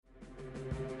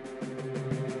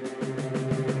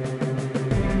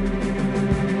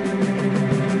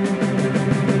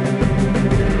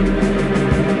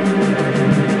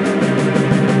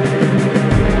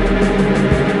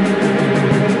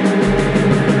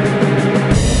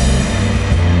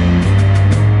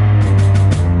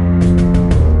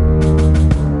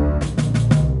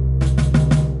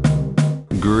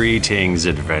Greetings,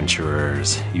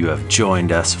 adventurers. You have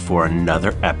joined us for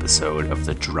another episode of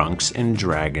the Drunks and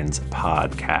Dragons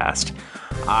podcast.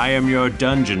 I am your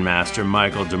dungeon master,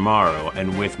 Michael Demaro,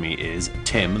 and with me is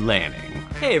Tim Lanning.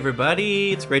 Hey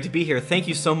everybody, it's great to be here. Thank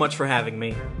you so much for having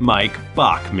me. Mike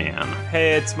Bachman.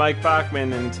 Hey, it's Mike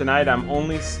Bachman, and tonight I'm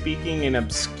only speaking in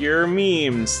obscure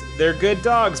memes. They're good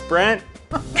dogs, Brent.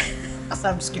 That's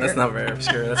not obscure. That's not very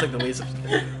obscure. That's like the least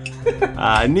obscure.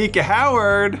 Nika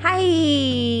Howard. Hi.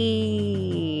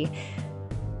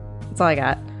 That's all I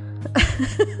got.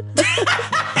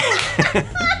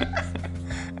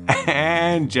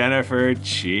 And Jennifer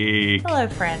Cheek. Hello,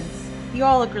 friends. You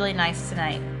all look really nice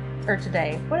tonight. Or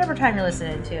today. Whatever time you're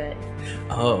listening to it.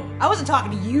 Oh. I wasn't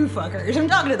talking to you fuckers. I'm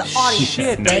talking to the audience.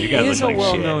 Shit, No, that you guys is look a like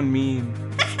well-known meme.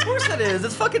 Of course it is.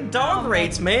 It's fucking dog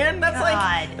rates, man. That's God.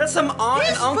 like, that's some aunt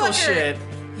and This uncle fucker. shit.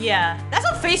 Yeah. That's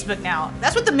on Facebook now.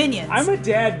 That's what the minions. I'm a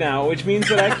dad now, which means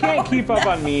that I can't keep up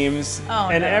on memes, Oh,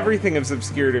 and no. everything is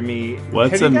obscure to me.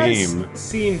 What's Have you a guys meme?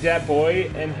 seen Dat Boy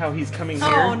and how he's coming here?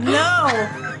 Oh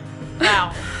no.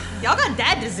 Wow. Y'all got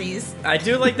dad disease. I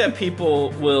do like that people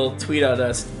will tweet at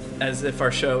us as if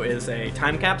our show is a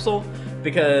time capsule,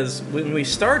 because when we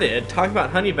started, talking about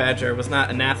Honey Badger was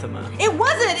not anathema. It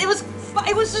wasn't. It was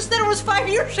just that it was 5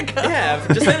 years ago. Yeah,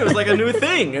 just saying it was like a new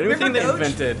thing, a new thing they Doge?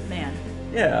 invented. Man.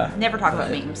 Yeah. Never talk about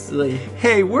memes.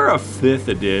 Hey, we're a 5th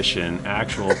edition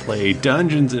actual play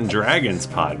Dungeons and Dragons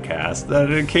podcast that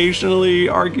occasionally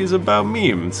argues about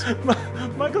memes.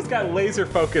 Michael's got laser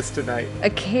focus tonight.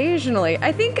 Occasionally.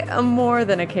 I think more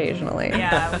than occasionally.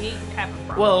 Yeah, we have a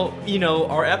problem. Well, you know,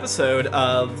 our episode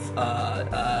of,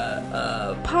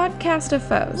 Podcast of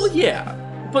foes. well, yeah,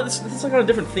 but it's like on a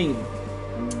different theme.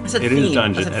 I said It theme. is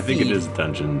Dungeon. said I think it theme. is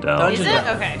Dungeon Delve. Dungeon Is it?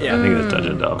 Delve. Okay. Yeah. I think it is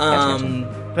Dungeon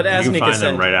Delve. But as you can Nika find said,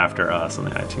 them right after us on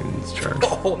the iTunes chart.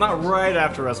 oh, not right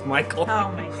after us, Michael.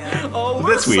 Oh my god. Oh,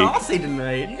 we're This week. saucy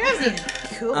tonight. You guys need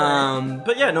cooler.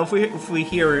 But yeah, no. If we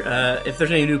hear, if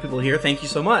there's any new people here, thank you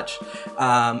so much.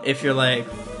 If you're like,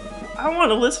 I want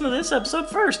to listen to this episode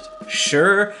first.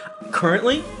 Sure.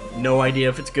 Currently, no idea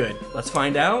if it's good. Let's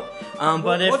find out.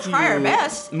 But if we'll try our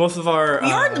best. Most of our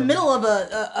We are in the middle of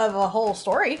a whole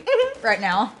story right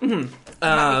now. Might be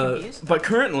confused. but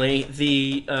currently,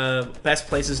 the best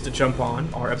places to jump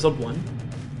on are episode 1,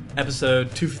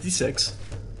 episode 256,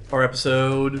 or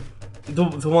episode the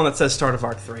one that says start of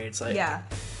Arc 3. It's like Yeah.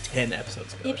 10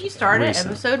 episodes ago. If you start at Recent.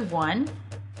 episode 1,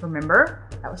 remember,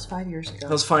 that was 5 years ago.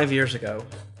 That was 5 years ago.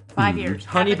 5 years.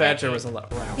 Honey Half a Badger decade. was a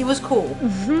lot around. It was cool.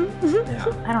 Yeah.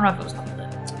 I don't know if it was called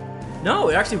that. No,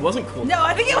 it actually wasn't cool. No,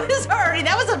 I think it was already.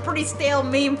 That was a pretty stale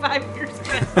meme 5 years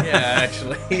ago. Yeah,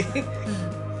 actually.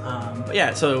 But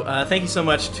yeah, so thank you so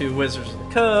much to Wizards of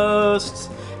the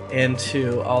Coast and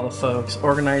to all the folks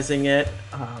organizing it.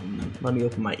 Let me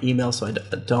open my email so I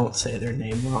don't say their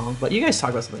name wrong. But you guys talk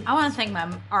about something. I want to thank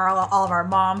all of our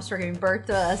moms for giving birth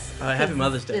to us. Happy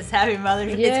Mother's Day. It's Happy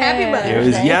Mother's Day. Yeah. It's Happy Mother's It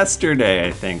was Day. yesterday,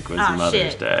 I think, was Ah,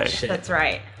 Mother's shit. Day. Shit. That's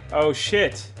right. Oh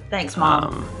shit. Thanks,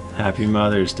 Mom. Happy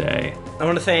Mother's Day. I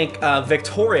want to thank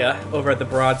Victoria over at the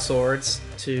Broadswords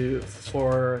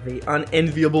for the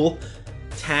unenviable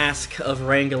task of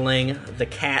wrangling the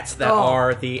cats that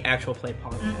are the actual play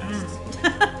podcasts.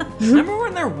 Remember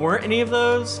when there weren't any of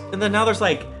those, and then now there's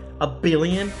like a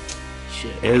billion?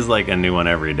 Shit. It is like a new one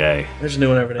every day. There's a new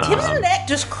one every day. Tim's neck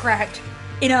just cracked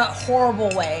in a horrible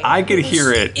way. I could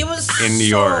hear it It was in New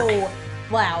so York.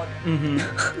 loud.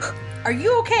 Mm-hmm. Are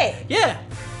you okay? Yeah.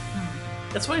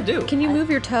 That's what I do. Can you move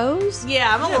your toes?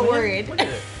 Yeah, I'm a little man. worried. Look at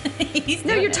it. He's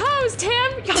No, doing your it. toes, Tim!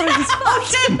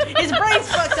 Oh shit! His brain's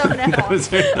fucked up now.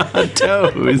 Those are not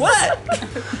toes. What?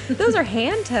 Those are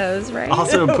hand toes, right?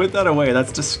 Also, put that away.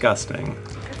 That's disgusting.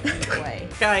 Anyway.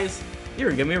 Guys, you're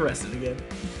gonna get me arrested again.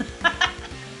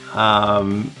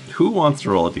 Who wants to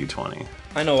roll a d20?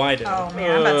 I know I do. Oh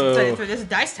man, I'm about to tell you through this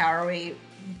dice tower we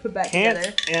put back together.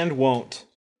 Can't and won't.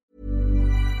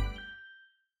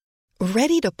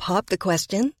 Ready to pop the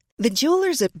question? The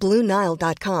jewelers at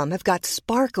BlueNile.com have got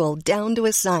sparkle down to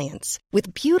a science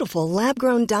with beautiful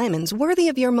lab-grown diamonds worthy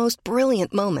of your most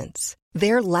brilliant moments.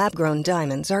 Their lab-grown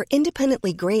diamonds are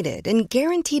independently graded and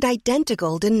guaranteed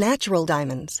identical to natural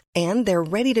diamonds, and they're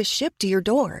ready to ship to your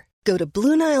door. Go to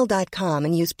BlueNile.com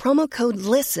and use promo code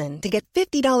LISTEN to get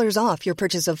 $50 off your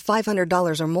purchase of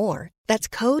 $500 or more. That's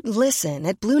code LISTEN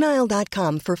at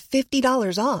BlueNile.com for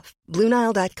 $50 off.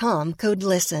 BlueNile.com, code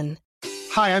LISTEN.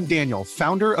 Hi, I'm Daniel,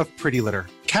 founder of Pretty Litter.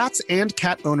 Cats and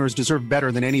cat owners deserve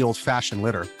better than any old-fashioned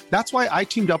litter. That's why I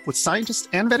teamed up with scientists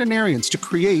and veterinarians to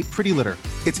create Pretty Litter.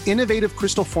 Its innovative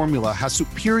crystal formula has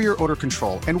superior odor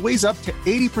control and weighs up to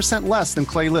 80% less than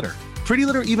clay litter. Pretty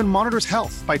Litter even monitors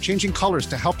health by changing colors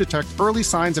to help detect early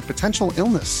signs of potential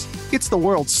illness. It's the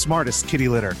world's smartest kitty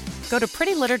litter. Go to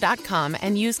prettylitter.com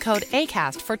and use code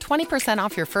ACAST for 20%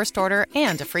 off your first order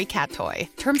and a free cat toy.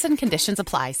 Terms and conditions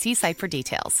apply. See site for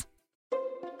details.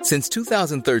 Since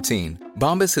 2013,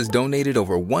 Bombas has donated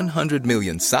over 100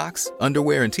 million socks,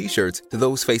 underwear, and T-shirts to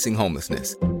those facing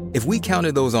homelessness. If we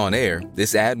counted those on air,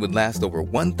 this ad would last over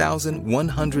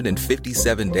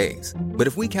 1,157 days. But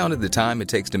if we counted the time it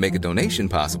takes to make a donation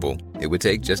possible, it would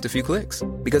take just a few clicks.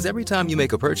 Because every time you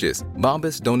make a purchase,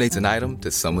 Bombas donates an item to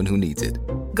someone who needs it.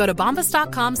 Go to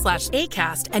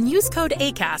bombas.com/ACAST and use code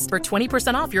ACAST for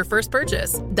 20% off your first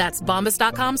purchase. That's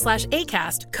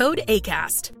bombas.com/ACAST, code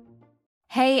ACAST.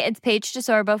 Hey, it's Paige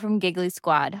DeSorbo from Giggly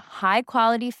Squad. High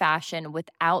quality fashion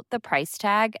without the price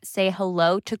tag. Say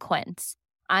hello to Quince.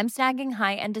 I'm snagging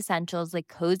high-end essentials like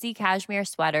cozy cashmere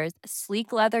sweaters,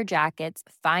 sleek leather jackets,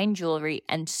 fine jewelry,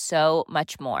 and so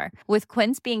much more. With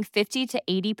Quince being 50 to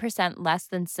 80% less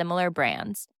than similar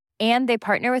brands. And they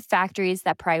partner with factories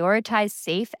that prioritize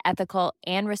safe, ethical,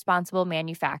 and responsible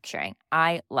manufacturing.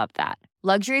 I love that.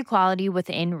 Luxury quality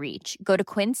within reach. Go to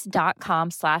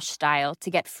quince.com/style to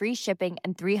get free shipping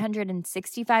and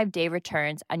 365-day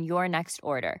returns on your next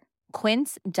order.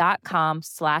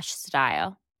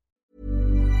 Quince.com/style.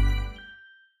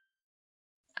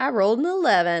 I rolled an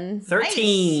 11.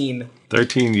 13.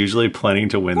 13, usually planning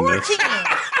to win this.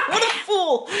 What a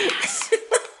fool!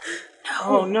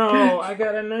 Oh no, I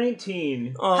got a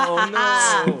 19. Oh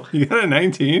no. You got a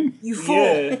 19? You fool.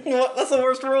 Yeah. What? That's the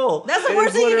worst roll. That's the It worst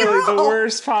is thing you can literally roll. the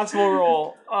worst possible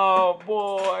roll. Oh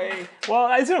boy. Well,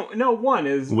 I don't. No, one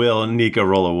is. Will Nika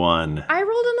roll a 1? I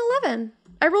rolled an 11.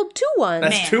 I rolled 2 ones.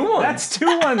 That's 2 ones. That's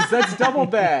 2 ones. That's double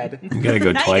bad. You gotta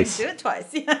go Now twice. you can do it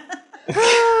twice.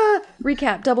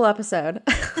 Recap, double episode.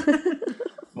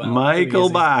 Well, Michael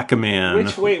easy. Bachman.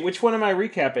 Which one am I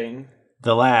recapping?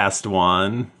 The last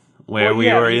one, where Well, we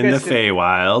yeah, were you in the guys did-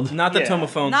 Feywild. Not the Yeah.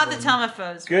 Tomophone. Not the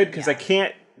Tomophos. Good, because I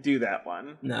can't do that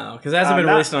one. No, because it hasn't been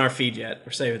not- released on our feed yet.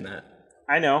 We're saving that.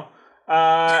 I know.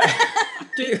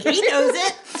 Dude, he knows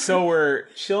it. So we're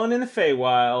chilling in the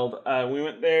Feywild. We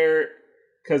went there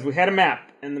because we had a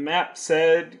map, and the map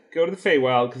said go to the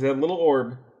Feywild because it had a little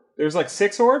orb. There's like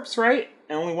 6 orbs, right?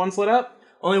 And only one's lit up?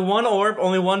 Only one orb,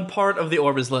 only one part of the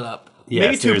orb is lit up. Yes,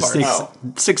 Maybe 2 there's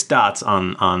parts. six dots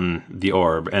on the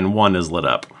orb, and one is lit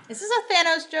up. Is this a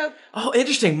Thanos joke? Oh,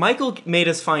 interesting. Michael made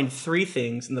us find 3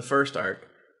 things in the first arc.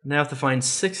 Now I have to find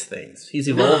 6 things. He's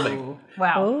evolving.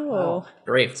 Wow. Oh.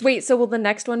 Great. Wait, so will the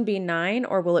next one be 9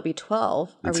 or will it be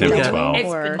 12? It's we gonna be doubling,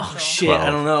 12. or- Oh, shit. 12.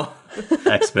 I don't know.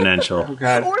 Exponential.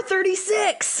 God. Or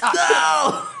 36. No!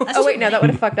 Oh, wait, no, that would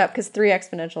have fucked up because 3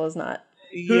 exponential is not.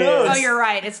 Yes. Oh, you're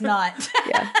right. It's not.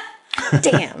 Yeah.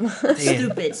 Damn.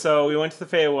 Stupid. So we went to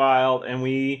the Feywild, and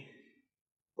we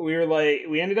were like,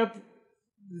 we ended up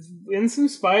in some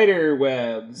spider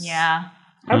webs. Yeah.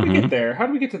 How did we get there? How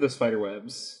did we get to the spider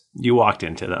webs? You walked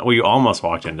into them. Well, you almost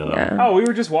walked into them. Yeah. Oh, we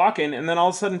were just walking, and then all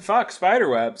of a sudden, spider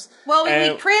webs. Well, we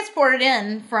And- transported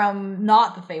in from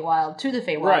not the Feywild to the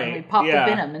Feywild, Right, and we popped yeah. up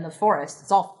in them in the forest.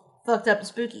 It's all fucked up and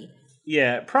spooky.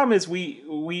 Yeah, problem is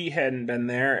we hadn't been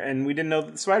there, and we didn't know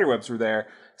that the spider webs were there.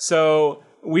 So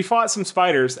we fought some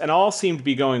spiders, and all seemed to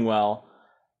be going well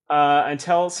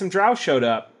until some drow showed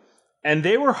up, and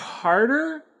they were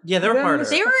harder. Yeah, they were than harder. the-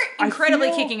 They were I incredibly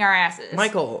feel- kicking our asses.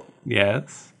 Michael,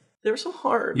 Yes. they were so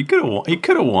hard. You could have won. You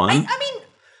could have won. I mean,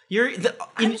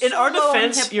 In so our low on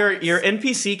defense, hit your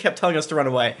NPC kept telling us to run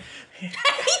away. he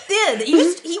did. He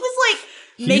was like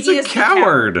He's making a us be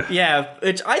coward. Yeah,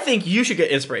 which I think you should get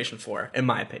inspiration for, in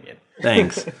my opinion.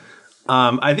 Thanks.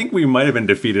 I think we might have been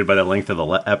defeated by the length of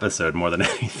the episode more than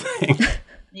anything.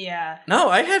 Yeah. No,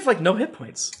 I have like no hit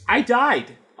points. I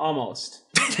died almost.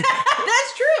 That's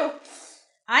true.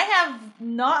 I have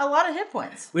not a lot of hit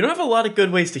points. We don't have a lot of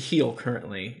good ways to heal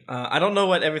currently. I don't know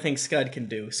what everything Scud can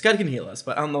do. Scud can heal us,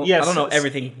 but I don't know. Yes, I don't know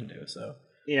everything he can do. So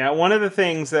Yeah, one of the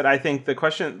things that I think the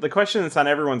question that's on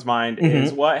everyone's mind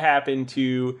is what happened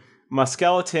to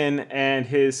Muskeleton and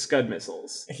his Scud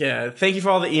missiles. yeah, thank you for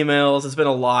all the emails. It's been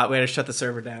a lot. We had to shut the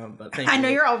server down, but thank you. I know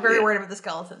you're all very worried about the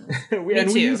skeleton. we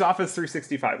too. use Office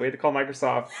 365. We had to call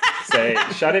Microsoft, say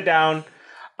shut it down.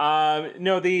 No,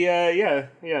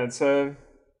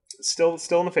 it's still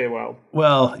in the Feywild.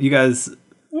 Well, you guys.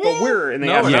 But we're in the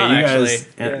No, we're afterlife. not, you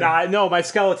actually. guys. No, my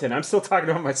skeleton. I'm still talking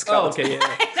about my Oh, skeleton. okay,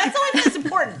 yeah. That's the only thing that's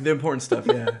important. The important stuff,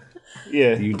 yeah.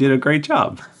 Yeah. You did a great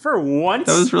job. For once.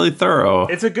 That was really thorough.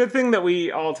 It's a good thing that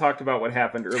we all talked about what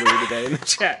happened earlier today in the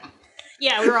chat.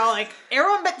 Yeah, we were all like,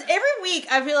 everyone, but every week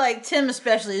I feel like Tim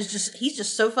especially he's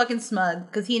just so fucking smug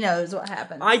because he knows what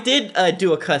happened. I did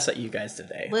do a cuss at you guys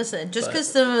today. Listen, just because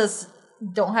some of us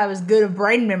don't have as good a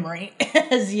brain memory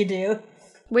as you do.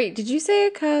 Wait, did you say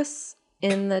a cuss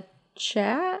in the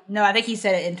chat? No, I think he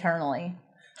said it internally.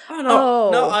 Oh,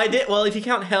 no. No, I did. Well, if you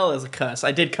count hell as a cuss,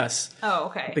 I did cuss. Oh,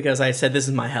 okay. Because I said, this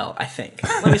is my hell, I think.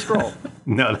 Let me scroll.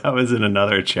 No, that was in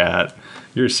another chat.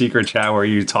 Your secret chat where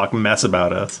you talk mess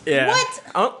about us. Yeah. What?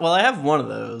 Oh, well, I have one of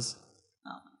those.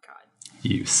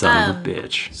 You son of a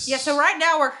bitch. Yeah, so right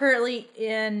now we're currently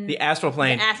in The astral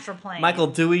plane. The astral plane. Michael,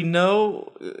 do we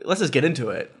know? Let's just get into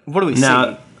it. What do we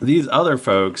Now, see? these other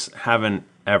folks haven't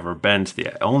ever been to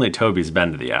the... Only Toby's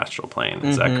been to the astral plane.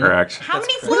 Is that Mhm. correct? How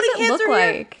many What floating does it heads look are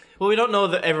here? like? Well, we don't know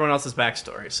everyone else's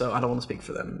backstory, so I don't want to speak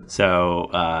for them.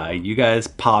 So you guys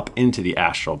pop into the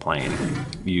astral plane.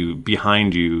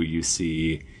 Behind you, you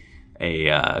see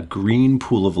a green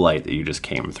pool of light that you just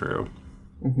came through.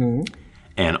 Mm-hmm.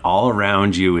 And all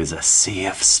around you is a sea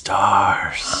of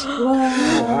stars.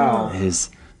 Wow. There's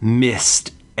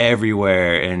mist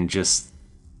everywhere and just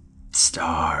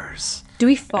stars. Do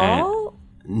we fall?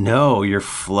 No, you're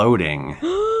floating.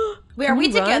 Wait, are we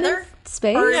Can we run together? in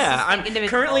space? Or is Yeah, this I'm individual?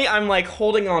 currently I'm like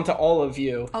holding on to all of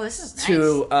you. Oh, this is nice.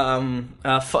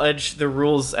 To fudge the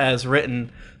rules as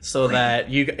written, so that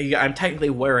I'm technically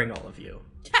wearing all of you.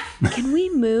 Can we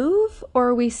move, or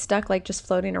are we stuck like just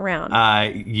floating around?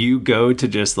 You go to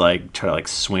just like try to like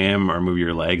swim or move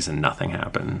your legs and nothing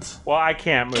happens. Well, I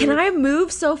can't move. Can I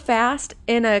move so fast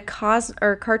in a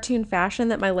cartoon fashion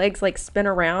that my legs like spin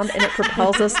around and it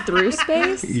propels us through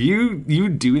space? You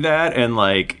do that and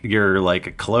like your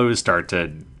like clothes start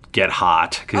to get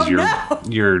hot because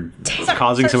you're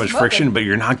causing so much friction, but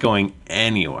you're not going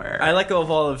anywhere. I let go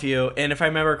of all of you, and if I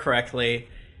remember correctly,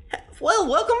 well,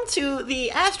 welcome to the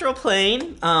astral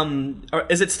plane. Or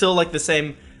is it still like the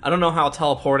same? I don't know how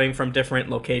teleporting from different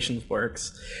locations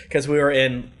works, because we were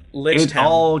in Lichtown. It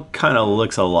all kind of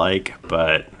looks alike,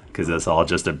 but because it's all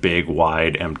just a big,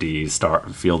 wide, empty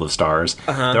field of stars.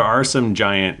 Uh-huh. There are some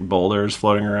giant boulders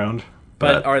floating around,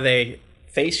 But are they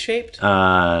face shaped?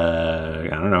 I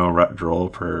don't know. Roll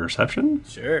perception.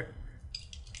 Sure.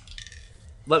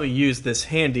 Let me use this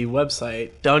handy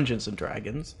website, Dungeons and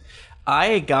Dragons.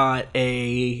 I got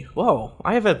I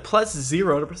have a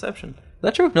 +0 to perception. Is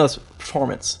that true? No, it's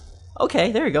performance.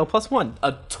 Okay, there you go, +1.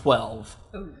 A 12.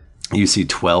 You see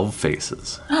 12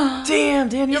 faces. Damn,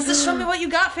 Daniel. Is this show me what you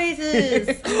got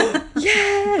faces?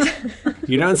 Yeah.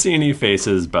 You don't see any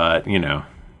faces, but, you know,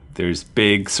 there's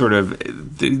big sort of...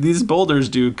 these boulders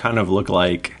do kind of look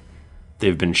like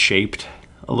they've been shaped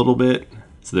a little bit.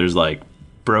 So there's, like,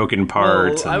 broken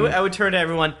parts. Well, I would turn to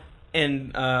everyone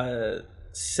and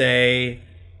say,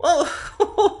 well,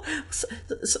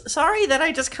 sorry that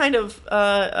I just kind of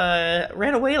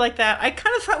ran away like that. I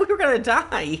kind of thought we were going to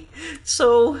die.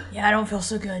 So... Yeah, I don't feel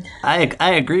so good. I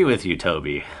agree with you,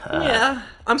 Toby. Yeah,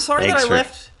 I'm sorry that I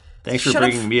left. Thanks for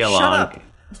bringing me along. Shut up.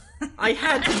 I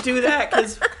had to do that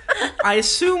because I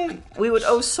assume we would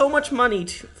owe so much money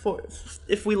for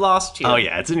if we lost you. Oh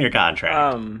yeah, it's in your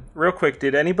contract. Real quick,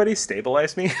 did anybody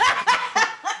stabilize me?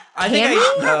 I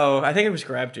think I just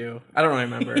grabbed you. I don't really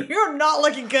remember. You're not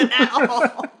looking good at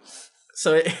all.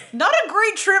 So not a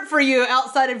great trip for you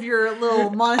outside of your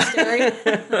little monastery.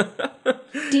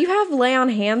 Do you have lay on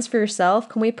hands for yourself?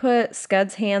 Can we put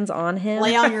Scud's hands on him?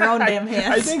 Lay on your own damn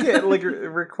hands. I think it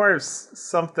requires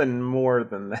something more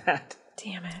than that.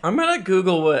 Damn it. I'm gonna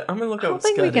Google what. I'm gonna look up. I don't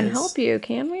think we can help you,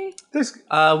 can we?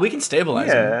 We can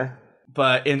stabilize him.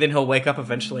 And then he'll wake up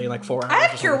eventually in like 4 hours. I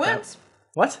have cure wounds.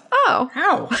 What? Oh.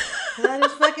 How? I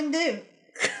just fucking do.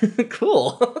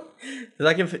 Cool. Does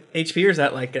that give HP or is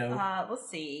that like let's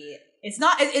see. It's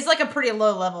not. It's like a pretty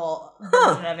low level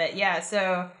version of it. Yeah.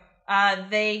 So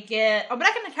they get. Oh, but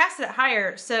I can cast it at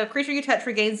higher. So creature you touch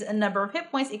regains a number of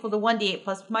hit points equal to 1d8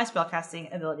 plus my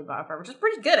spellcasting ability modifier, which is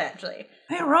pretty good actually.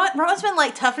 Man, Rowan's been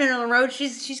like toughening on the road.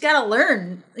 She's got to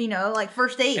learn. You know, like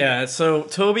first aid. Yeah. So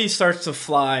Toby starts to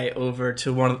fly over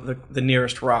to one of the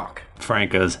nearest rock.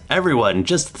 Frank goes, everyone,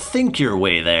 just think your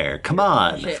way there. Come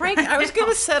on. Frank, I was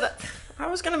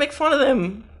gonna make fun of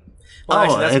them. Well,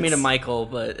 actually, that's me to Michael,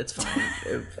 but it's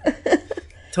fine.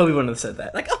 Toby wouldn't have said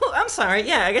that. Like, oh, I'm sorry.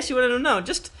 Yeah, I guess you wouldn't have known.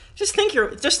 Just think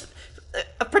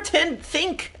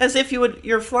think as if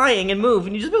you're flying and move,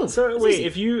 and you just move. So wait,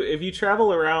 if you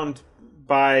travel around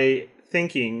by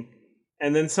thinking,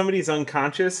 and then somebody's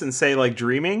unconscious and say like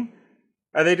dreaming.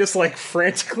 Are they just like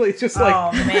frantically just like...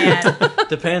 Oh, man.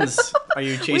 Depends. Are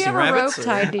you chasing we have rabbits? A rope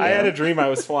tied to you. I had a dream I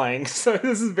was flying, so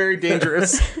this is very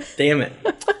dangerous. Damn it.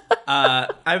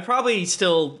 I'd probably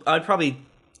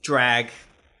drag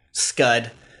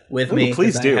Scud with me.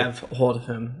 Please do. I have hold of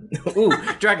him. Ooh,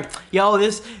 drag him. Yo,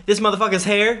 this motherfucker's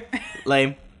hair.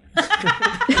 Lame.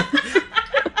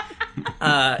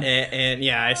 and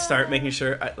yeah, I start making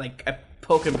sure, I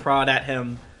poke and prod at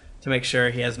him to make sure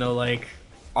he has no like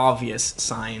obvious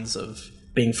signs of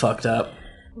being fucked up.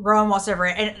 Rowan walks over,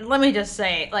 and let me just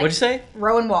say, like, What'd you say?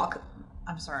 Rowan flies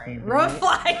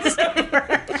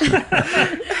over.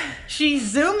 She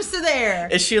zooms to the air.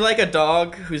 Is she like a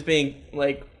dog who's being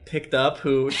like picked up?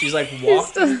 Who she's like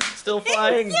walking, still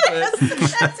flying? Yes,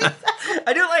 but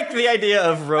I do like the idea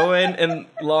of Rowan and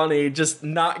Lonnie just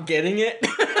not getting it.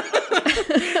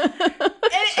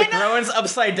 and Rowan's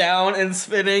upside down and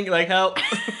spinning. Like, help!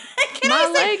 My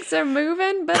legs are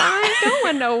moving, but I ain't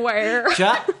going nowhere.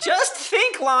 Just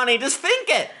think, Lonnie. Just think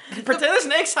it. Pretend there's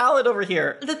Nick Solid over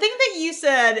here. The thing that you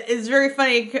said is very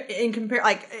funny in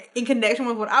connection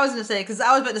with what I was going to say, because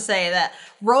I was about to say that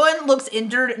Rowan looks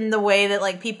injured in the way that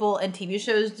like people in TV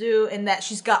shows do, in that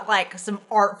she's got like some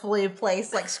artfully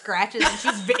placed like scratches, and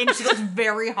she looks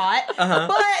very hot.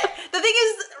 But the thing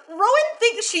is, Rowan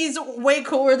thinks she's way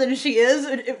cooler than she is,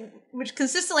 which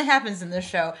consistently happens in this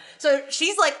show. So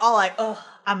she's like all like, oh,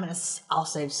 I'll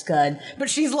save Scud. But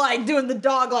she's like doing the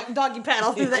doggy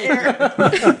paddle through the air.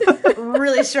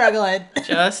 Really struggling.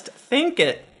 Just think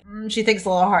it. She thinks a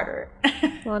little harder.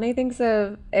 Lonnie thinks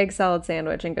of egg salad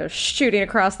sandwich and goes shooting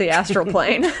across the astral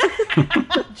plane. Her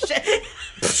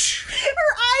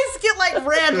eyes get like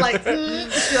red, like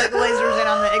she like lasers in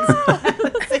on the egg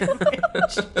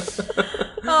sandwich.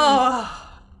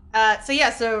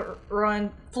 So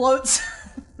Rowan floats,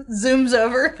 zooms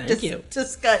over. Thank you. To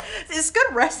Scud. Is Scud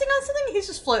resting on something? He's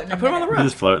just floating. I put him on the rock.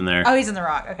 He's just floating there. Oh, he's in the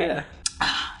rock. Okay. Yeah.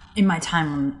 In my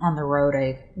time on the road,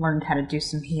 I learned how to do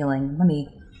some healing. Let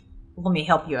me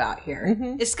help you out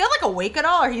here. Is Scud like awake at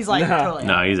all, or he's like totally?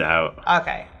 No, he's out.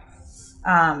 Okay.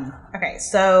 Okay,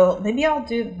 so maybe I'll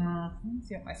do. Let me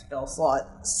see what my spell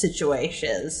slot situation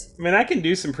is. I mean, I can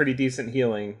do some pretty decent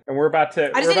healing, and we're about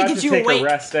to take awake. a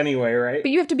rest anyway, right? But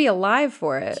you have to be alive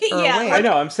for it. Yeah, I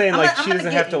know. I'm saying like I'm she gonna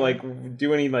doesn't get have to like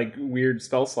do any like weird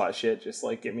spell slot shit. Just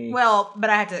like get me Well,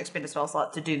 but I have to expend a spell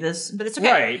slot to do this. But it's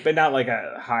okay. right, but not like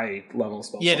a high level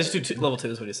spell. Yeah, slot. just do level 2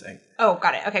 is what he's saying. Oh,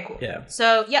 got it. Okay, cool. Yeah.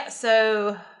 So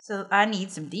I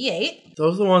need some D8.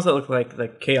 Those are the ones that look like the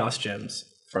Chaos Gems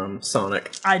from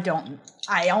Sonic.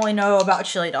 I only know about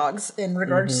chili dogs in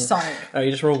regards to Sonic. Oh,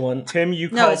 you just roll one. Tim, you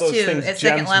No, call it's those 2. things It's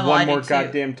gems second level, one I more need 2.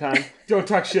 goddamn time. Don't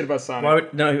talk shit about Sonic.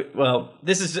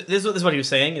 This is what he was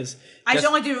saying is. I should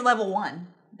only do level 1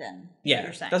 then. Yeah,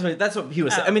 You're saying. that's what he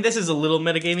was saying. I mean, this is a little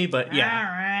metagamey, but yeah. All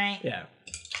right. Yeah.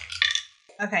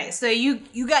 Okay, so you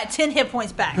got 10 hit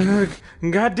points back.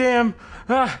 Goddamn.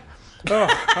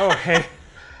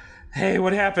 Hey,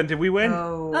 what happened? Did we win?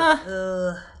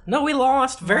 No, we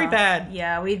lost. Very bad.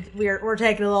 Yeah, we're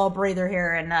taking a little breather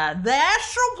here, and the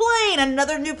astral plane,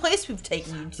 another new place we've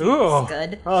taken you to. Ooh. It's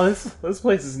good. Oh, this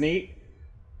place is neat.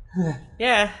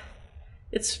 Yeah,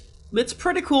 it's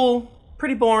pretty cool,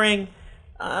 pretty boring.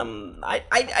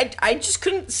 I just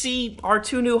couldn't see our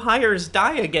 2 new hires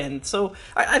die again, so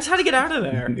I just had to get out of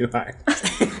there. New hire.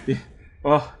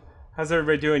 Well, how's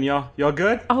everybody doing, y'all? Y'all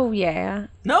good? Oh, yeah.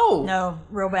 No,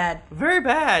 real bad. Very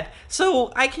bad.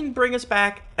 So I can bring us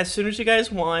back as soon as you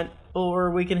guys want,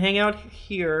 or we can hang out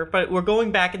here, but we're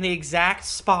going back in the exact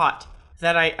spot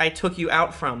that I took you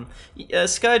out from.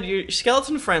 Scud, your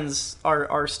skeleton friends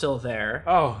are still there.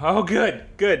 Oh, good.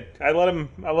 I let him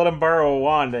borrow a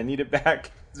wand. I need it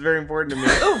back. It's very important to me.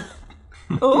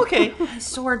 Oh, okay. My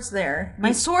sword's there.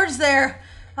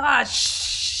 Ah,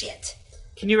 shit.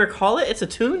 Can you recall it? It's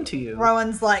attuned to you.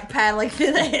 Rowan's like paddling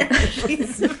through the air.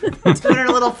 She's doing her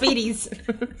little feeties.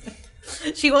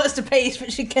 She wants to pace,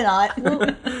 but she cannot.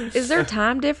 Is there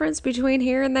time difference between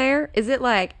here and there? Is it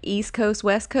like East Coast,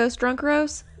 West Coast drunk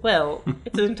roast? Well,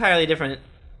 it's an entirely different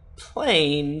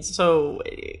plane, so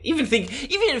even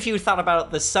if you thought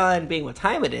about the sun being what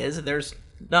time it is, there's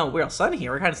no real sun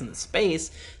here. We're kind of in the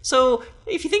space. So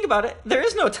if you think about it, there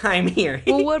is no time here.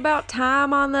 Well, what about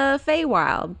time on the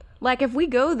Feywild? Like, if we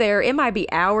go there, it might be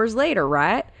hours later,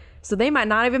 right? So they might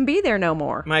not even be there no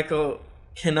more. Michael,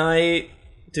 can I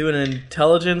do an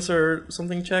intelligence or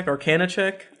something check? Arcana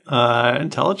check?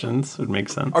 Intelligence would make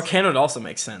sense. Arcana would also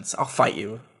make sense. I'll fight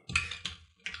you.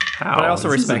 How? But I also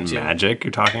This respect isn't you. magic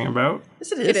you're talking about?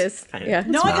 Yes, it is. It is. Kind of. Yeah.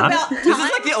 Knowing not. about This is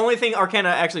time. like the only thing Arcana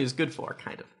actually is good for.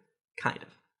 Kind of.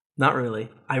 Not really.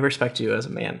 I respect you as a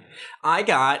man. I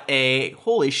got a...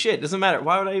 Holy shit. Doesn't matter.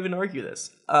 Why would I even argue this?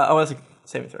 That's a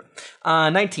saving throw.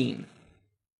 19.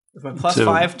 With my plus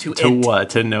 5 to int. What?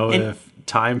 To know if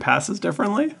time passes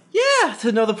differently? Yeah,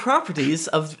 to know the properties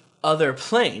of other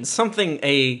planes. Something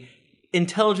a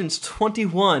Intelligence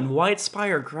 21 White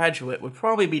Spire graduate would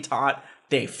probably be taught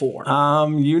day 4.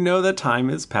 You know that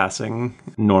time is passing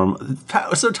normal.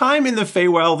 So time in the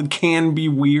Feywild can be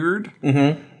weird.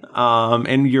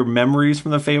 And your memories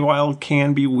from the Feywild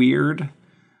can be weird.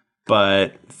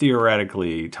 But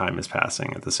theoretically, time is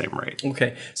passing at the same rate.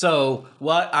 Okay, so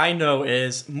what I know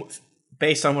is,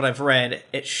 based on what I've read,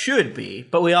 it should be.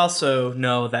 But we also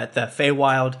know that the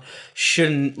Feywild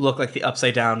shouldn't look like the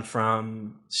Upside Down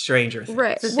from Stranger Things.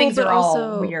 Right. So things but are all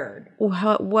also, weird.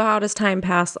 How does time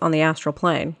pass on the astral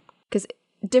plane? Because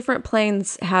different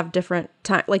planes have different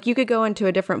time. Like, you could go into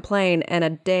a different plane and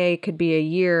a day could be a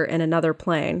year in another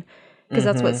plane. Because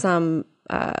that's what some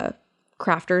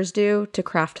crafters do to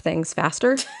craft things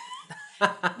faster.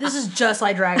 This is just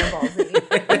like Dragon Ball Z.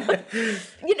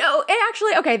 You know, it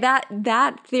actually, okay,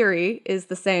 that theory is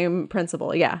the same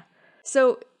principle, yeah.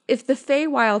 So if the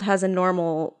Feywild has a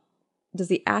normal, does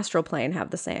the astral plane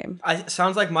have the same?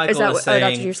 Sounds like Michael is that's what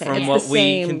saying, you're saying. from It's what the we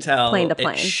same can tell, plane to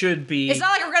plane. it should be... It's not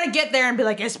like we're going to get there and be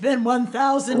like, it's been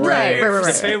 1,000 days. Right.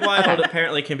 The Feywild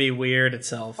apparently can be weird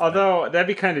itself. Although, that'd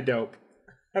be kind of dope.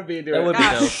 That would be dope.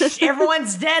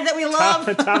 Everyone's dead that we love.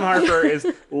 Tom Harper is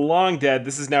long dead.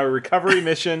 This is now a recovery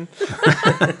mission.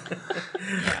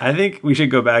 I think we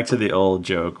should go back to the old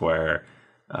joke where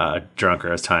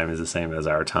Drunker's time is the same as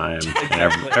our time.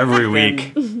 And every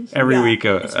week,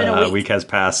 a week has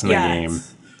passed in the game.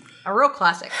 A real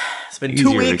classic. It's been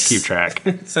Easier 2 weeks to keep track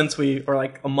since or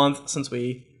like a month since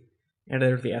we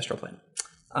entered the astral plane.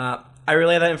 I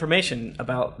relay that information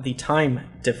about the time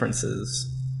differences.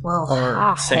 Well,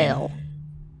 hell.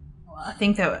 Well, I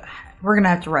think that we're going to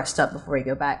have to rest up before we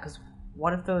go back, because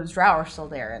what if those drow are still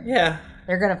there? And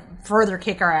they're going to further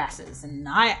kick our asses, and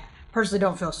I personally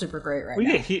don't feel super great right now.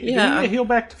 Do we get heal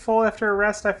back to full after a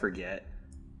rest? I forget.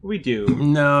 We do.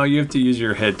 No, you have to use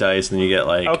your hit dice, and you get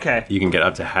you can get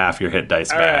up to half your hit dice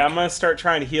back. All right, I'm going to start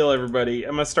trying to heal everybody.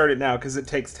 I'm going to start it now because it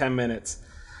takes 10 minutes.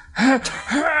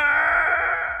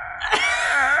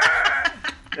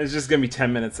 It's just going to be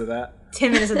 10 minutes of that.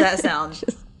 10 minutes of that sound.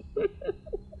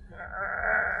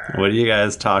 What do you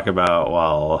guys talk about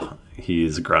while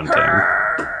he's grunting?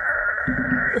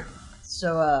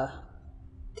 So,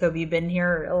 Toby, you've been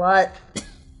here a lot?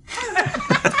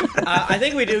 I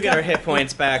think we do get our hit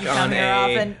points back on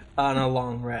a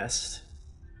long rest.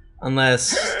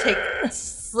 Unless... Take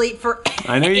sleep for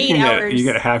I know you 8 can hours.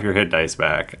 get half your hit dice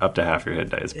back, up to half your hit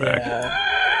dice back.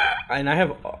 And I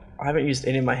haven't used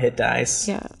any of my hit dice.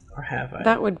 Yeah. Or have I?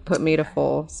 That would put me to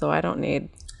full, so I don't need...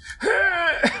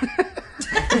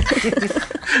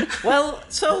 Well,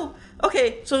 so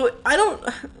I don't...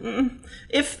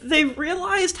 If they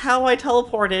realized how I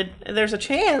teleported, there's a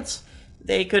chance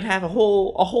they could have a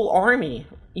whole army,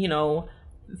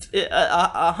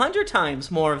 100 times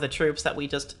more of the troops that we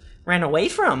just ran away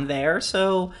from there,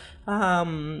 so...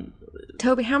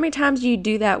 Toby, how many times do you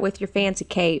do that with your fancy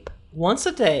cape? Once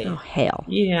a day. Oh, hell.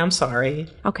 Yeah, I'm sorry.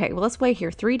 Okay, well, let's wait here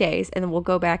 3 days, and then we'll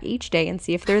go back each day and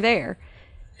see if they're there.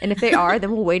 And if they are,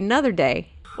 then we'll wait another day.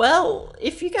 Well,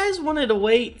 if you guys wanted to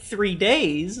wait 3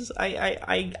 days,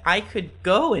 I could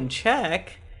go and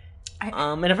check.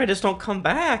 And if I just don't come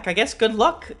back, I guess good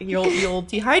luck. You'll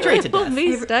dehydrate to death. We'll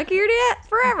be stuck here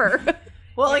forever.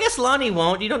 Well, I guess Lonnie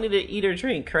won't. You don't need to eat or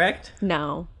drink, correct?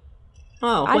 No.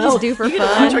 Oh, I just do for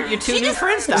fun. Your two new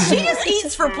friends die. She just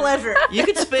eats for pleasure. You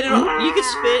could spit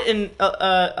in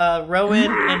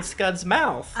Rowan and Scud's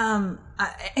mouth.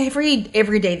 Every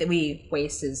day that we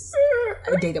waste is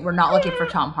a day that we're not looking for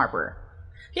Tom Harper.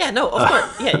 Yeah, no, of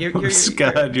course. Yeah, you're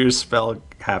Scud, your spell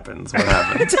happens. What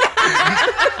happens?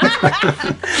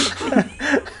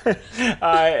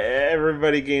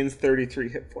 Everybody gains 33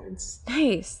 hit points.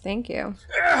 Nice, thank you.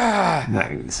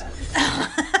 Nice.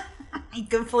 He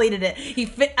completed it.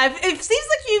 It seems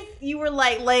like you were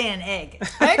like laying an egg.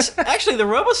 Actually, the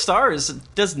RoboStars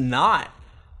does not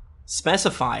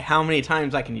specify how many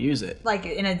times I can use it. Like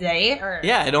in a day, or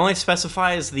yeah, it only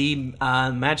specifies the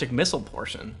magic missile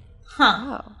portion.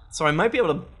 Huh. So I might be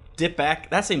able to dip back.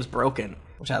 That seems broken,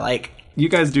 which I like. You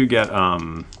guys do get all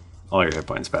your hit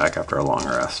points back after a long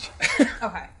rest.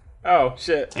 Okay. Oh,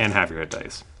 shit. And half your hit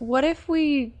dice. What if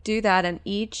we do that and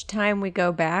each time we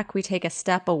go back, we take a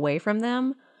step away from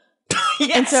them?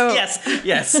 Yes.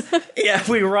 Yeah,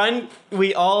 we run.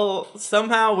 We all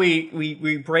somehow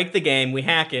we break the game. We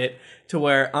hack it to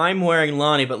where I'm wearing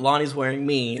Lonnie, but Lonnie's wearing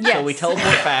me. Yes. So we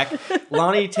teleport back.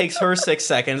 Lonnie takes her 6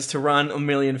 seconds to run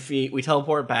 1,000,000 feet. We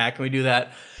teleport back, and we do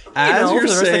that. As for you're the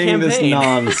rest of the saying this campaign.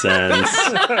 nonsense,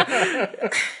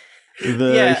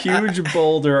 the huge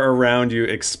boulder around you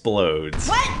explodes.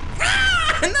 What?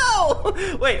 No!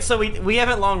 Wait, so we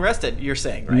haven't long rested, you're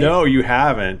saying, right? No, you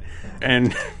haven't.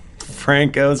 And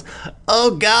Frank goes,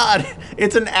 "Oh God,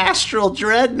 it's an astral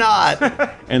dreadnought!"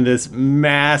 And this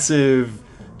massive,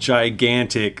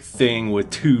 gigantic thing with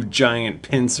two giant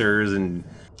pincers and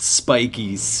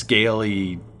spiky,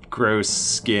 scaly, gross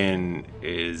skin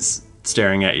is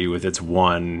staring at you with its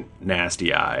one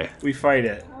nasty eye. We fight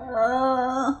it.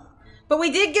 But we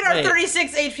did get our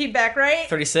 36 HP back, right?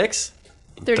 36?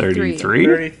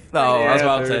 33? Oh, Yeah,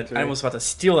 I was about to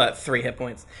steal that 3 hit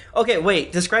points. Okay,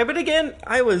 wait, describe it again?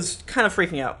 I was kind of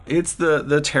freaking out. It's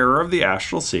the terror of the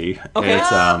Astral Sea. Okay.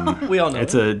 It's, we all know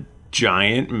it's a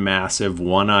giant, massive,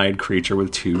 one-eyed creature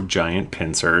with two giant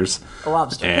pincers. A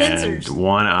lobster. And Pincers.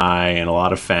 one eye and a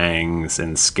lot of fangs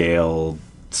and scale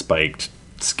spiked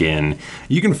skin.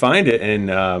 You can find it in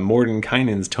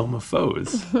Mordenkainen's Tome of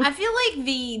Foes. I feel like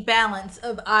the balance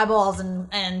of eyeballs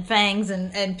and fangs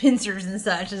and pincers and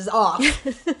such is off,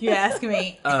 if you ask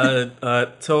me.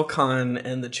 Tolkien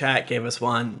in the chat gave us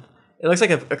one. It looks like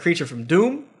a creature from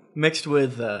Doom mixed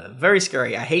with very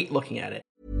scary. I hate looking at it.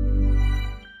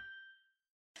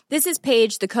 This is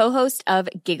Paige, the co-host of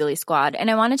Giggly Squad,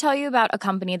 and I want to tell you about a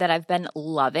company that I've been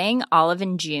loving, Olive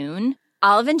 & June.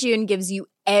 Olive & June gives you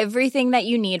everything that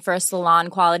you need for a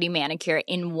salon-quality manicure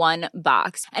in one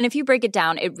box. And if you break it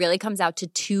down, it really comes out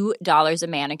to $2 a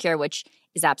manicure, which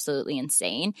is absolutely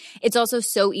insane. It's also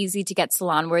so easy to get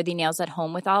salon-worthy nails at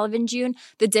home with Olive & June.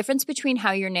 The difference between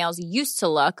how your nails used to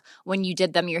look when you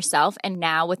did them yourself and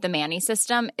now with the Mani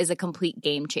system is a complete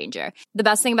game changer. The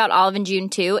best thing about Olive & June,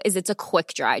 too, is it's a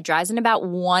quick dry. Dries in about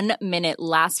 1 minute,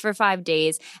 lasts for 5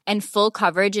 days, and full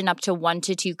coverage in up to 1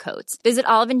 to 2 coats. Visit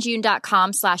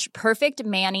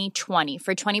oliveandjune.com/perfectmani20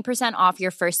 for 20% off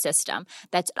your first system.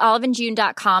 That's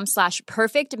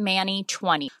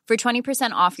oliveandjune.com/perfectmani20 for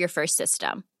 20% off your first system.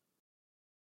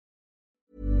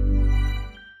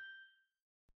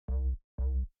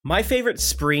 My favorite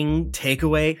spring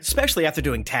takeaway, especially after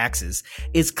doing taxes,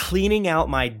 is cleaning out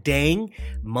my dang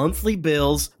monthly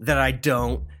bills that I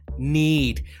don't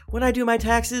need. When I do my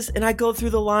taxes and I go through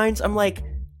the lines, I'm like,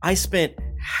 I spent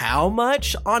how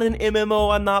much on an MMO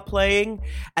I'm not playing?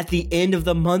 At the end of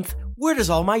the month, where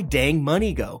does all my dang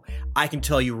money go? I can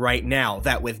tell you right now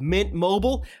that with Mint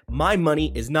Mobile, my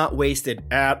money is not wasted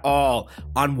at all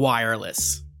on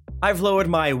wireless. I've lowered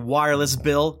my wireless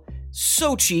bill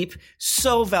so cheap,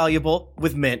 so valuable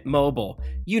with Mint Mobile.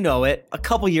 You know it. A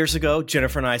couple years ago,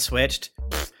 Jennifer and I switched.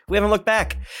 We haven't looked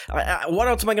back. What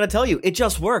else am I going to tell you? It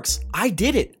just works. I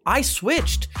did it. I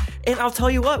switched. And I'll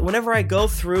tell you what, whenever I go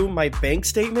through my bank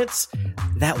statements,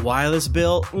 that wireless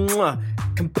bill,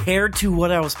 compared to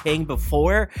what I was paying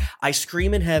before, I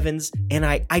scream in heavens and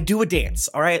I do a dance,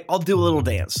 all right? I'll do a little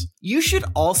dance. You should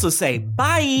also say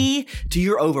bye to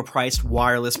your overpriced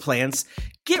wireless plans.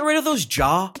 Get rid of those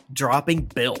jaw-dropping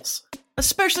bills,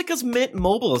 especially because Mint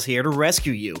Mobile is here to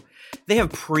rescue you. They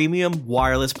have premium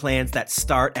wireless plans that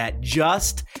start at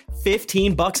just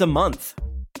 $15 a month.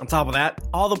 On top of that,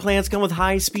 all the plans come with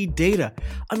high-speed data,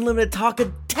 unlimited talk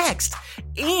and text,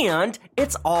 and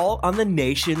it's all on the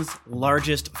nation's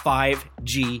largest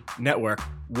 5G network.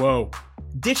 Whoa.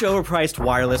 Ditch overpriced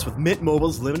wireless with Mint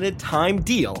Mobile's limited time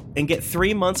deal and get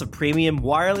 3 months of premium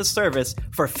wireless service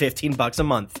for $15 a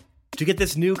month. To get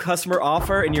this new customer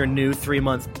offer and your new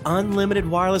 3-month unlimited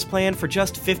wireless plan for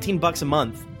just $15 a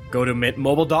month, go to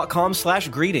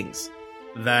mintmobile.com/greetings.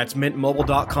 That's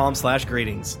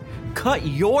mintmobile.com/greetings. Cut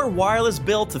your wireless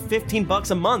bill to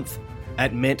 $15 a month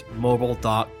at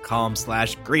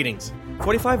mintmobile.com/greetings.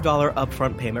 $45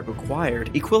 upfront payment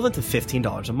required, equivalent to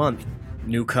 $15 a month.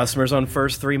 New customers on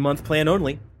first 3-month plan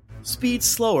only. Speed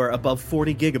slower above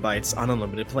 40 gigabytes on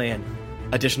unlimited plan.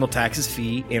 Additional taxes,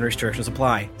 fee, and restrictions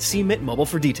apply. See Mint Mobile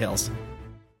for details.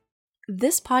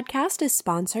 This podcast is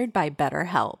sponsored by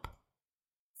BetterHelp.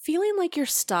 Feeling like you're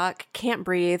stuck, can't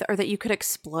breathe, or that you could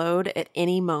explode at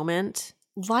any moment?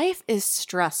 Life is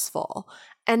stressful,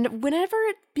 and whenever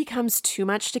it becomes too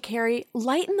much to carry,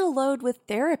 lighten the load with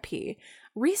therapy.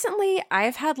 Recently,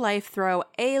 I've had life throw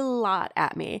a lot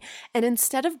at me, and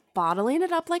instead of bottling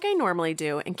it up like I normally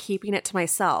do and keeping it to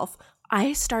myself,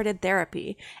 I started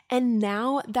therapy, and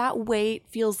now that weight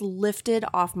feels lifted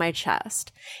off my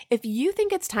chest. If you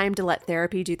think it's time to let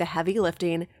therapy do the heavy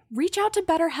lifting, reach out to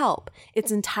BetterHelp. It's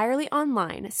entirely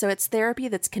online, so it's therapy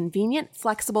that's convenient,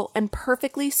 flexible, and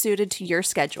perfectly suited to your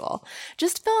schedule.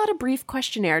 Just fill out a brief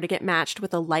questionnaire to get matched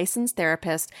with a licensed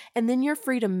therapist, and then you're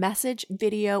free to message,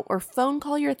 video, or phone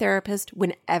call your therapist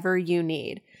whenever you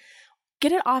need.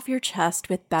 Get it off your chest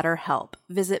with BetterHelp.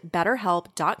 Visit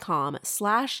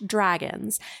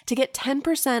betterhelp.com/dragons to get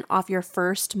 10% off your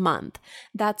first month.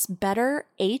 That's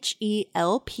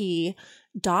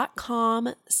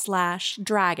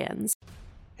betterhelp.com/dragons.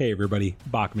 Hey everybody,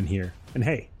 Bachman here. And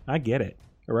hey, I get it.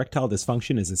 Erectile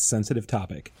dysfunction is a sensitive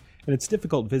topic, and it's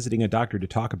difficult visiting a doctor to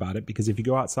talk about it because if you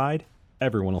go outside,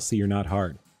 everyone will see you're not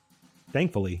hard.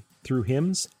 Thankfully, through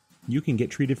HIMS, you can get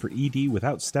treated for ED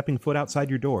without stepping foot outside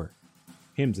your door.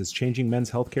 HIMS is changing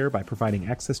men's healthcare by providing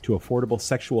access to affordable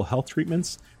sexual health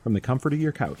treatments from the comfort of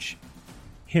your couch.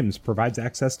 HIMS provides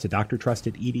access to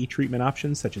doctor-trusted ED treatment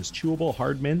options such as chewable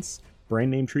hard mints,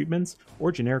 brand-name treatments,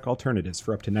 or generic alternatives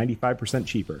for up to 95%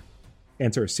 cheaper.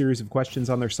 Answer a series of questions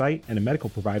on their site, and a medical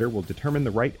provider will determine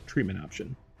the right treatment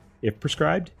option. If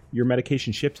prescribed, your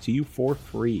medication ships to you for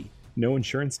free. No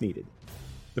insurance needed.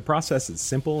 The process is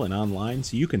simple and online,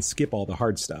 so you can skip all the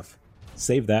hard stuff.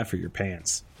 Save that for your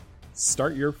pants.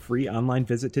 Start your free online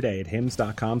visit today at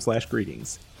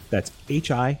hims.com/greetings. That's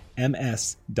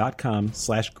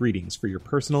HIMS.com/greetings for your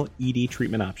personal ED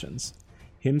treatment options.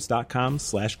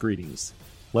 hims.com/greetings.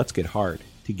 Let's get hard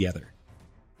together.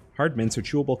 Hard mints are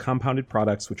chewable compounded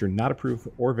products which are not approved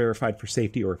or verified for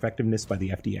safety or effectiveness by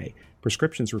the FDA.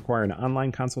 Prescriptions require an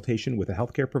online consultation with a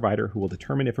healthcare provider who will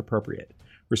determine if appropriate.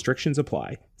 Restrictions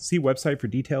apply. See website for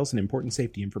details and important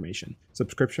safety information.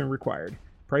 Subscription required.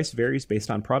 Price varies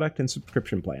based on product and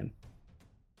subscription plan.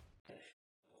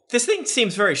 This thing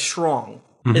seems very strong.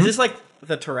 Mm-hmm. Is this like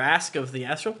the Tarrasque of the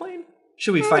astral plane?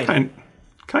 Should we fight it?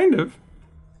 Kind of.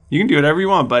 You can do whatever you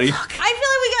want, buddy. I feel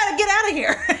like we gotta get out of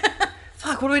here.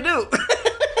 Fuck, what do we do?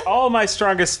 All my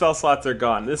strongest spell slots are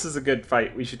gone. This is a good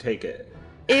fight. We should take it.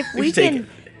 If we can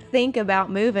think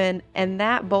about moving and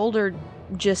that boulder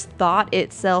just thought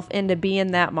itself into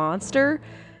being that monster,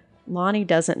 Lonnie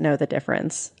doesn't know the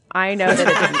difference. I know that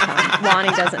it didn't come. Lonnie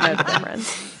doesn't know the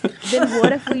difference. Then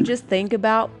what if we just think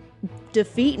about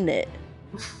defeating it?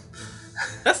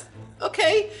 That's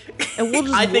okay. And we'll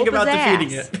just I think whoop about his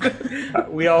defeating ass. it.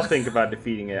 We all think about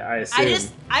defeating it, I assume.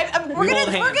 We're gonna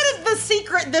the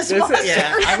secret this monster.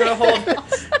 Yeah,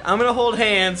 I'm gonna hold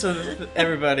hands with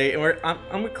everybody, and I'm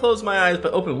gonna close my eyes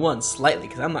but open one slightly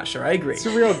because I'm not sure I agree. It's a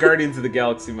real Guardians of the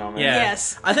Galaxy moment. Yeah.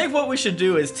 Yes. I think what we should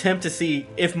do is tempt to see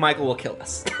if Michael will kill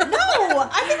us. No,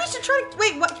 I think we should try to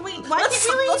wait. What? Can we? Why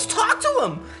can't we? Let's talk to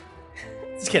him.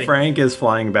 Just kidding. Frank is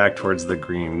flying back towards the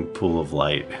green pool of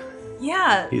light.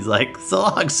 Yeah. He's like, so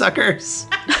long, suckers.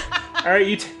 All right,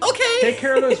 you take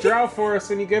care of those drow for us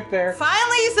when you get there.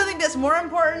 Finally, something that's more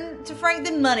important to Frank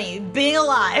than money: being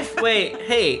alive. Wait,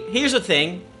 hey, here's the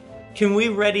thing. Can we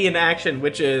ready an action,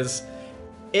 which is,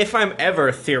 if I'm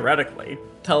ever, theoretically,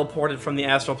 teleported from the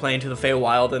astral plane to the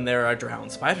Feywild and there are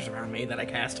drowned spiders around me, that I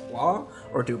cast blah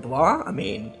or do blah? I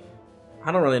mean,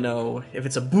 I don't really know if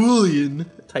it's a Boolean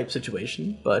type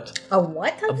situation, but... A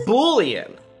what type? A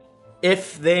Boolean.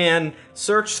 If-then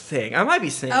search thing. I might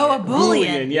be saying Oh, it. a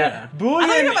Boolean. Yeah. Bouillon. I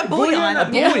thought you were talking about bouillon. A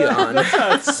bouillon.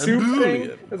 That's a soup bouillon.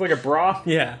 thing. It's like a broth.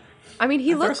 Yeah. I mean,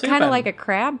 he I've never looks seen kind of that. like a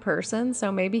crab person,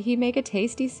 so maybe he'd make a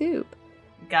tasty soup.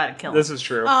 Gotta kill him. This is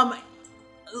true.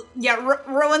 Yeah,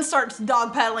 Rowan starts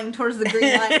dog paddling towards the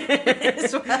green light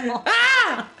as well.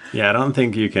 Yeah, I don't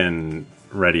think you can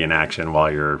ready an action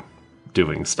while you're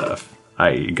doing stuff,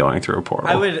 i.e. going through a portal.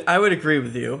 I would agree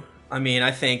with you. I mean,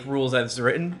 I think rules as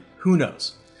written, who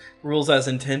knows? Rules as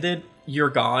intended, you're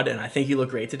God, and I think you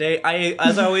look great today.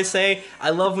 As I always say,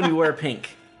 I love when you wear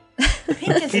pink.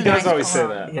 Pink is He a does nice always say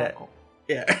color. that. Yeah.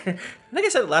 Yeah. I think I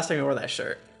said it last time I wore that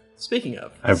shirt. Speaking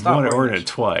of, I've stop wearing worn that it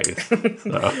twice.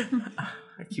 So.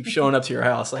 I keep showing up to your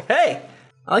house like, hey,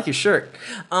 I like your shirt.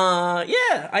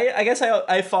 Yeah, I guess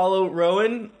I follow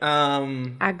Rowan.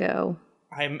 I go.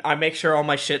 I make sure all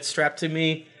my shit's strapped to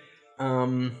me.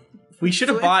 We should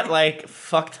have bought like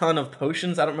fuck ton of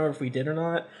potions. I don't remember if we did or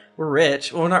not. We're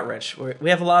rich. Well, we're not rich. We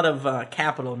have a lot of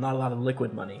capital, not a lot of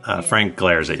liquid money. Frank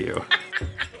glares at you.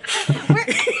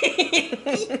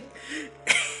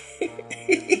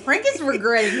 Frank is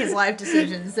regretting his life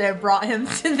decisions that have brought him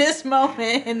to this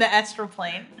moment in the astral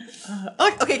plane.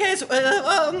 Okay, guys, go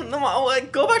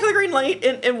back to the green light,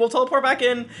 and we'll teleport back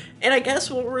in, and I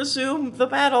guess we'll resume the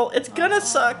battle. It's gonna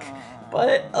suck,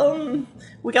 but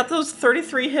we got those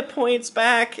 33 hit points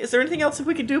back. Is there anything else that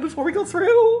we can do before we go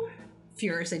through?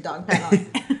 Furiously dog paddling.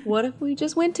 What if we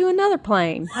just went to another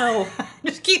plane? Oh,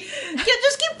 just keep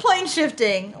plane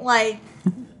shifting like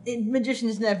in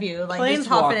Magician's Nephew, like Planes just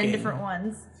hopping in walking. different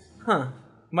ones. Huh.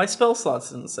 My spell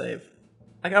slots didn't save.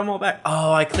 I got them all back.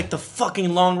 Oh, I clicked the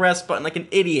fucking long rest button like an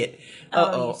idiot.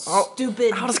 Oh, you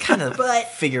stupid. I'll just kind of butt.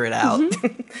 figure it out.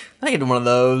 I get one of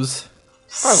those.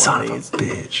 Son of a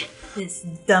bitch. This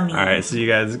dummy. All right, so you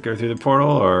guys go through the portal,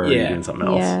 or are you Yeah. doing something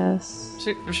else? Yes.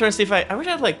 I'm trying to see if I wish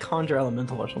I had like conjure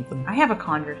elemental or something. I have a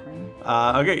conjure thing.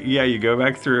 Okay, yeah, you go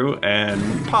back through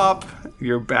and pop.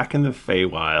 You're back in the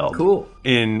Feywild. Cool.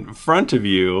 In front of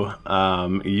you,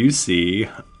 you see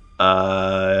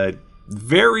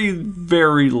very,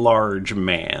 very large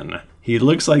man. He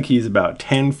looks like he's about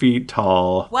 10 feet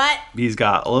tall. What? He's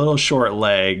got little short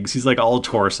legs. He's like all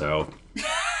torso.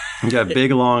 He's got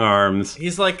big long arms.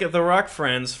 He's like the rock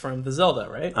friends from the Zelda,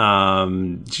 right?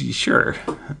 Sure.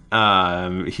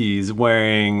 He's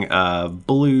wearing a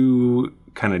blue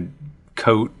kind of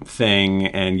coat thing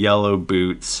and yellow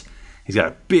boots. He's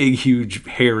got a big, huge,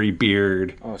 hairy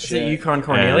beard. Oh, shit. Is it Yukon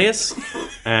Cornelius?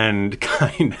 And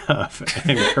kind of,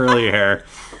 and curly hair.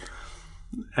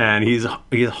 And he's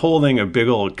holding a big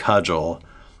old cudgel.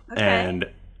 Okay. And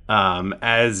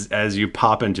as you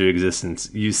pop into existence,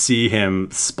 you see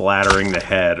him splattering the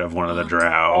head of one of the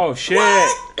drow. Oh, shit.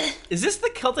 What? Is this the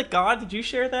Celtic god? Did you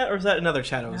share that? Or is that another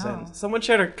chat I was in? Someone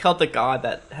shared a Celtic god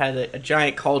that had a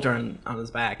giant cauldron on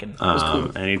his back. And it was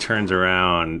cool. And he turns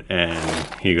around and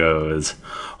he goes,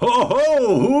 "Ho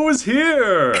ho, who's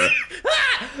here?"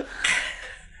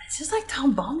 Is this like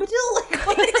Tom Bombadil?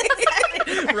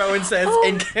 Rowan says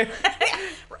in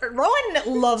Rowan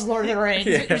loves Lord of the Rings.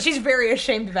 Yeah. She's very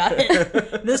ashamed about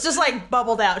it. This just like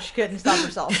bubbled out. She couldn't stop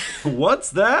herself.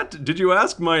 What's that? Did you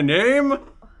ask my name?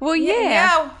 Well,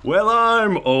 yeah. Well,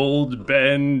 I'm Old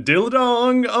Ben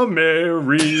Dildong, a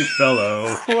merry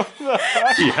fellow.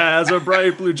 He has a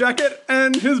bright blue jacket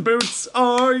and his boots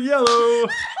are yellow.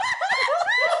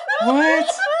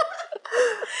 What?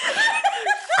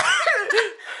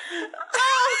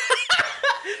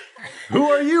 Who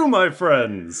are you, my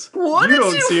friends? What you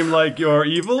don't seem like you're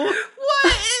evil. What?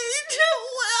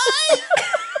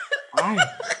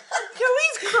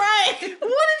 Joey's crying. What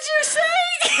did you say?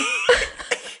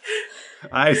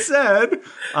 I said,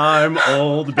 I'm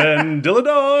Old Ben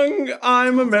Dilladong.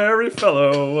 I'm a merry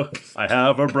fellow. I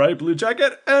have a bright blue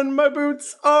jacket and my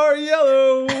boots are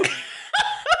yellow.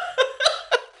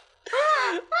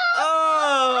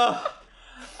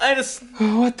 I just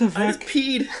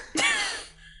peed.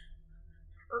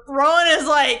 Rowan is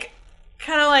like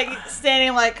kind of like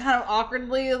standing like kind of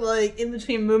awkwardly like in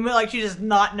between movement, like she does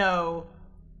not know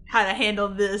how to handle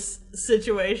this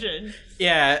situation.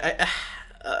 Yeah.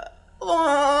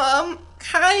 Hi,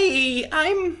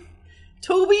 I'm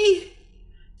Toby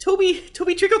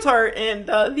Trickletart,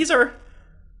 and these are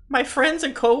my friends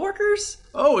and co-workers.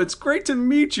 Oh, it's great to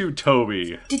meet you,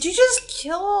 Toby. Did you just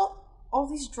kill all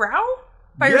these drow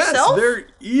by yourself? Yes, they're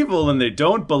evil and they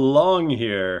don't belong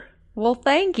here. Well,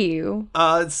 thank you.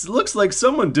 It looks like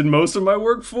someone did most of my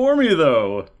work for me,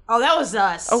 though. Oh, that was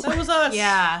us. Oh. That was us.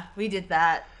 Yeah, we did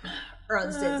that.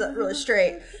 Rowan stands up really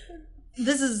straight.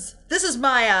 This is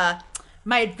my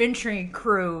my adventuring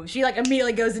crew. She like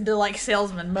immediately goes into like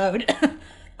salesman mode.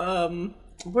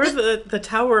 Where's the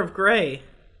Tower of Grey?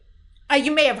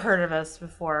 You may have heard of us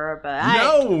before, but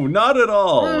No, not at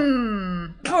all.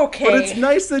 Okay. But it's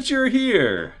nice that you're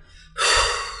here.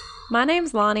 My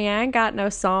name's Lonnie. I ain't got no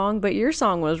song, but your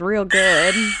song was real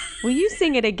good. Will you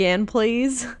sing it again,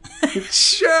 please?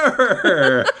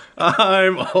 Sure.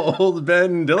 I'm Old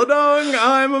Ben Dilladong.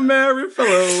 I'm a merry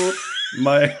fellow.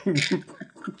 My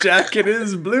jacket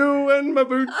is blue and my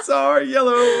boots are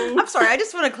yellow. I'm sorry, I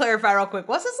just want to clarify real quick.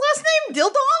 What's his last name?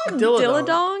 Dildong?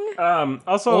 Dilladong?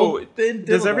 Also,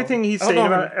 does everything he's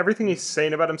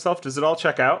saying about himself, does it all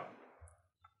check out?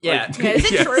 Yeah. Like, Is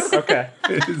it true? Okay.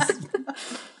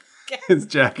 His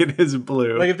jacket is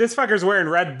blue. Like, if this fucker's wearing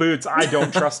red boots, I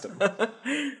don't trust him.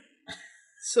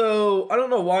 So, I don't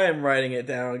know why I'm writing it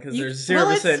down, because there's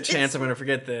 0% chance I'm going to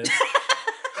forget this.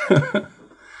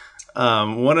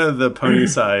 One of the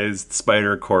pony-sized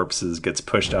spider corpses gets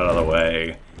pushed out of the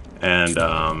way, and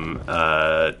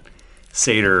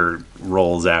Satyr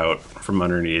rolls out from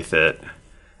underneath it,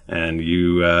 and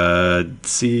you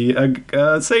see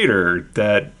a Satyr.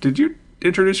 Did you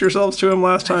introduce yourselves to him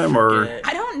last time, or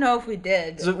I don't know if we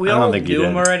did. So we all do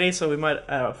him already, so we might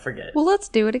forget. Well, let's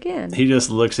do it again. He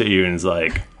just looks at you and is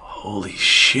like, "Holy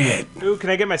shit!" Ooh, can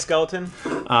I get my skeleton?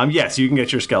 Yes, you can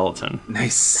get your skeleton.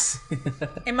 Nice.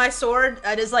 And my sword,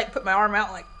 I just like put my arm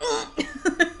out like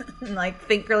and like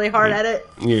think really hard at it.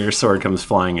 Your sword comes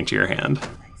flying into your hand.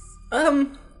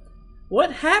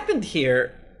 What happened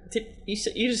here? You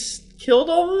just killed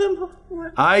all of them?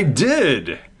 What? I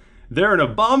did. They're an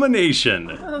abomination.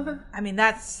 I mean,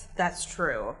 that's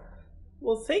true.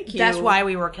 Well, thank you. That's why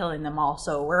we were killing them all,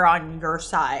 so we're on your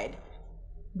side.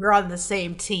 We're on the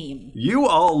same team. You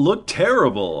all look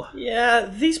terrible. Yeah,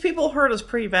 these people hurt us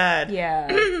pretty bad.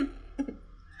 Yeah.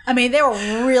 I mean, they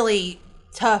were really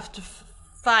tough to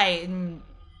fight, and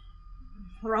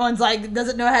Rowan's like,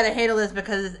 doesn't know how to handle this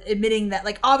because admitting that,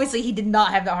 like, obviously he did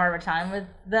not have that hard of a time with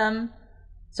them.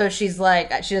 So she's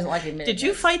like, she doesn't like admitting. Did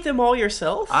you fight them all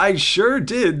yourself? I sure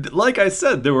did. Like I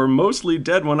said, they were mostly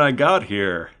dead when I got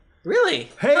here. Really?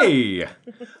 Hey,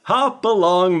 hop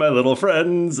along, my little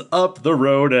friends, up the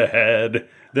road ahead.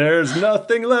 There's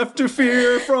nothing left to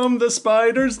fear from the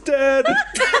spider's dead.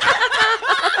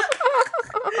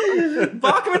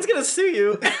 Bachman's gonna sue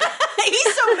you.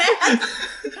 He's so mad.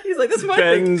 He's like, this might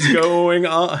Ben's going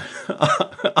on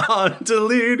to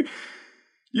lead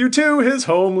you to his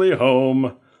homely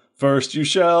home. First you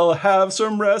shall have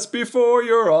some rest before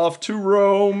you're off to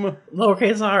roam.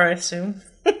 Lowercase r, I assume.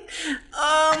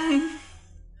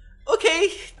 Okay,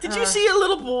 did you see a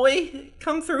little boy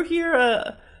come through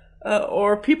here,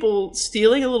 or people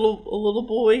stealing a little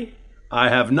boy? I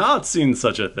have not seen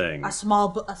such a thing.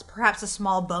 Perhaps a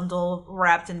small bundle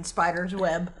wrapped in spider's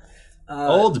web.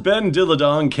 Old Ben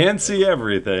Dilladong can't see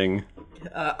everything.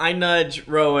 I nudge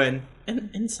Rowan and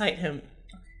incite him.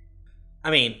 I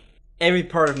mean, every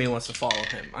part of me wants to follow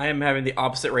him. I am having the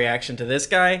opposite reaction to this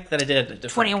guy that I did to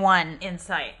 21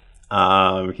 insight.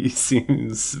 He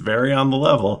seems very on the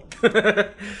level.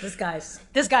 This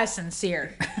guy's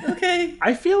sincere. Okay.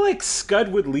 I feel like Scud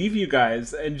would leave you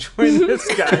guys and join this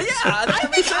guy. I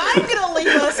think I'm gonna leave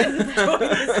us and join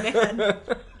this man.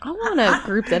 I want a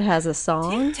group that has a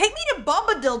song. Take me to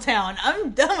Bombadil Town.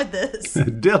 I'm done with this.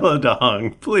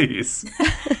 Dilladong, please.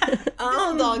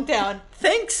 Dilladong Town.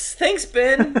 Thanks,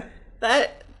 Ben.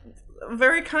 That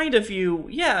very kind of you.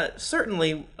 Yeah,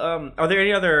 certainly. Are there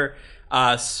any other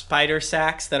spider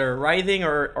sacks that are writhing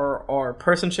or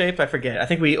person shaped? I forget. I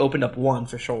think we opened up one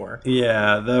for sure.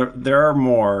 Yeah, there are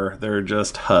more. They're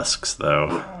just husks, though.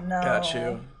 Oh no. Got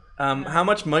you. How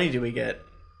much money do we get?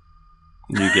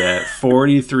 You get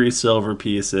 43 silver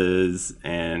pieces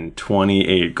and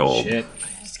 28 gold. Shit.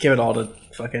 Just give it all to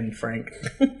fucking Frank.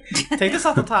 Take this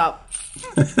off the top.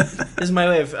 This is my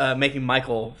way of making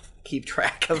Michael keep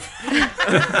track of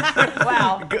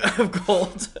of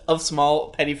gold, of small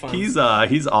petty funds. He's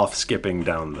off skipping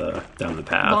down the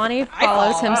path. Bonnie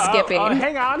follows him skipping.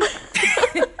 Hang on.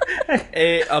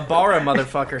 A Bara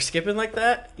motherfucker skipping like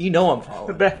that? You know I'm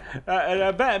following. Ben,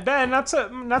 not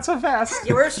so fast.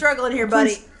 Yeah, we're struggling here,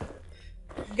 buddy.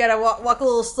 You gotta walk a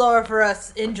little slower for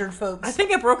us injured folks. I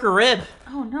think I broke a rib.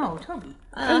 Oh no, Toby.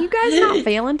 Are you guys not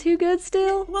feeling too good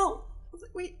still? Well,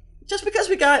 just because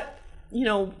we got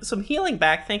some healing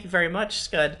back. Thank you very much,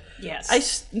 Scud.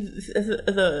 Yes.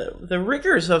 The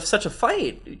rigors of such a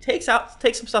fight takes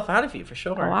some stuff out of you for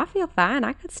sure. Oh, I feel fine.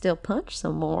 I could still punch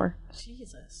some more.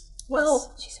 Jesus.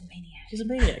 Well, she's a maniac. She's a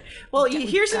maniac. Well,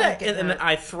 here's an egg, and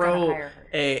I throw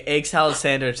a egg salad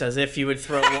sandwich as if you would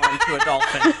throw one to a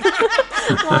dolphin.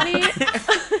 Lonnie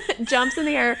jumps in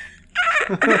the air.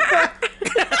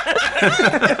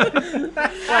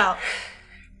 Wow.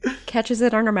 Catches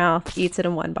it on her mouth, eats it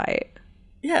in one bite.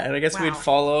 Yeah, and I guess we'd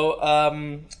follow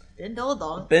Ben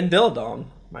Dilladong. Ben Dilladong,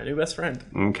 my new best friend.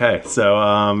 Okay,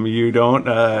 so you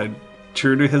don't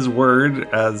true to his word,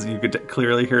 as you could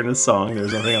clearly hear in his song.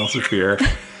 There's nothing else to fear,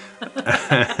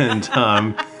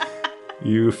 and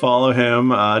you follow him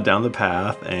down the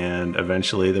path, and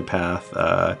eventually the path.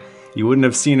 You wouldn't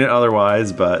have seen it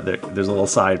otherwise, but there's a little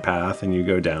side path, and you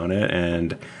go down it,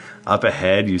 and up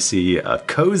ahead you see a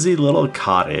cozy little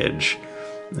cottage,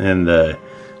 and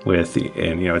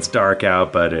it's dark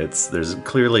out, but there's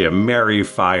clearly a merry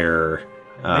fire,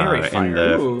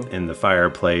 in the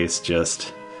fireplace,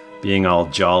 just being all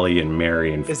jolly and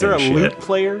merry and Is there a shit. lute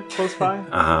player close by?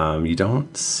 You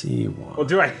don't see one. Well,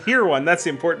 do I hear one? That's the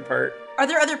important part. Are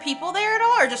there other people there at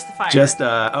all, or just the fire? Just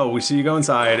so you go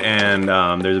inside,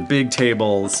 and there's a big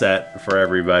table set for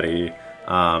everybody.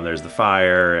 There's the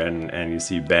fire, and you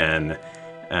see Ben,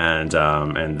 and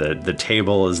the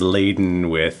table is laden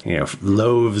with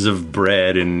loaves of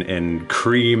bread and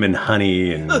cream and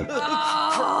honey and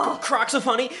crocks of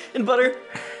honey and butter.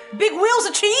 Big wheels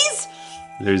of cheese.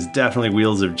 There's definitely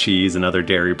wheels of cheese and other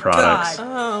dairy products.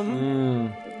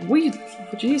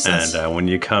 Jesus. And when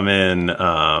you come in,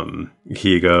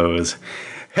 he goes,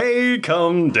 "Hey,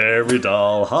 come, dairy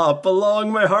doll, hop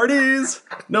along, my hearties.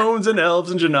 Gnomes and elves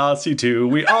and genasi too,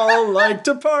 we all like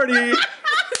to party. Did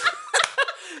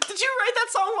you write that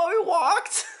song while we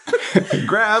walked?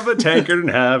 Grab a tankard and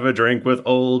have a drink with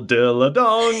old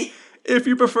Dilladong. If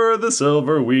you prefer the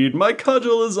silver weed, my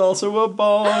cudgel is also a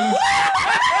bong."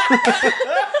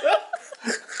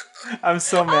 I'm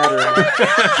so mad right now.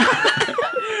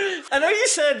 I know you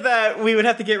said that we would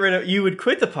have to you would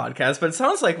quit the podcast, but it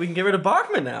sounds like we can get rid of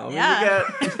Bachman now. Yeah.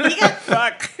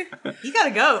 Fuck. You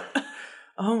gotta go.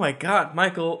 Oh my God,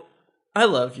 Michael, I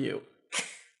love you.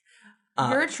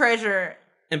 You're a treasure.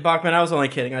 And Bachman, I was only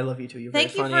kidding. I love you too. You're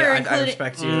Thank very you funny. for I including-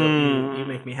 respect you. You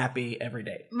make me happy every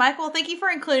day. Michael, thank you for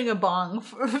including a bong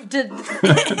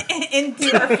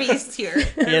into our feast here.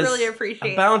 I He has really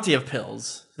appreciate a bounty of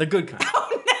pills. The good kind.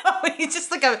 Oh It's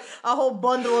just like a whole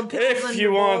bundle of pills. If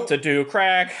you want to do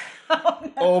crack,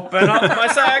 open up my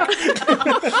sack.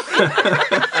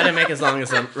 I didn't make as long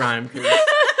as a rhyme.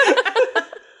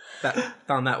 That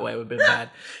found that way would have been bad.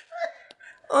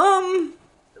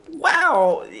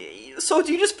 Wow. So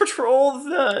do you just patrol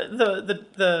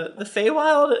the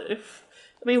Feywild? I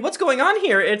mean, what's going on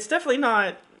here? It's definitely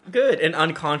not good. And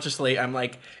unconsciously, I'm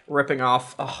like ripping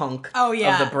off a hunk of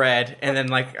the bread, and then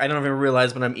like I don't even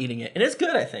realize when I'm eating it, and it's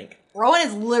good. I think Rowan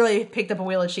has literally picked up a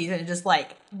wheel of cheese and just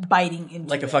like biting into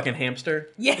like a fucking hamster.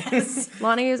 Yes.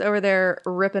 Lonnie is over there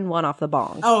ripping one off the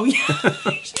bong. Oh yeah.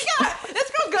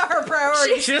 This girl got her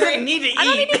priorities. She doesn't need to eat. I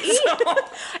don't need to eat.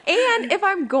 And if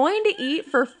I'm going to eat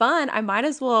for fun, I might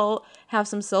as well have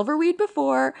some silverweed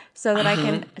before so that I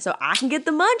can get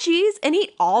the munchies and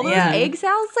eat all those egg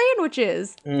salad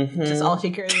sandwiches. Just all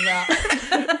she cares about.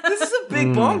 This is a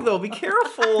big bong though. Be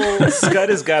careful. Scud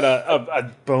has got a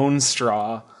bone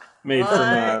straw made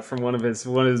from one of his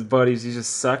buddies. He's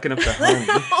just sucking up the honey.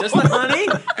 Just the honey?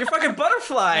 You're fucking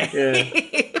butterfly. Yeah.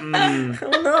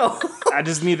 Oh no. I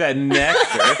just need that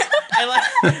nectar.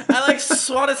 I like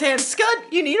swat his hand. Scud,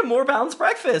 you need a more balanced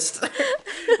breakfast.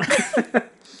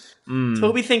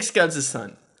 Toby thinks Scud's his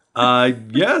son.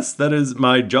 Yes, that is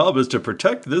my job, is to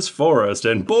protect this forest,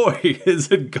 and boy,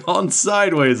 has it gone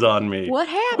sideways on me. What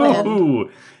happened? Ooh,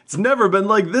 it's never been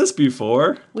like this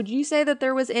before. Would you say that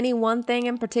there was any one thing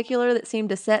in particular that seemed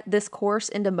to set this course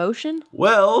into motion?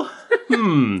 Well,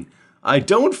 I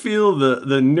don't feel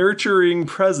the nurturing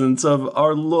presence of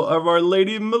our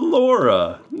Lady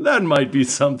Melora. That might be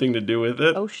something to do with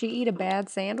it. Oh, she eat a bad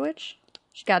sandwich?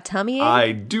 She got a tummy ache?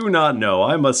 I do not know.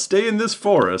 I must stay in this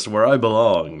forest where I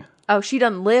belong. Oh, she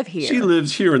doesn't live here. She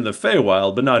lives here in the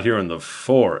Feywild, but not here in the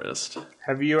forest.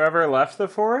 Have you ever left the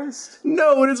forest?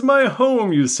 No, it is my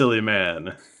home, you silly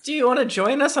man. Do you want to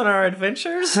join us on our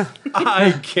adventures?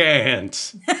 I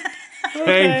can't.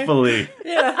 Thankfully.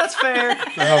 Yeah, that's fair.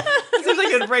 It seems like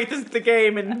it'd break the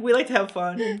game, and we like to have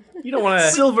fun. You don't want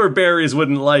to... Silverberries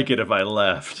wouldn't like it if I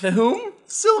left. The whom?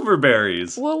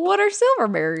 Silverberries. Well, what are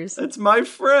silverberries? It's my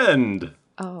friend.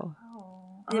 Oh.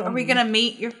 Are we gonna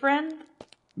meet your friend?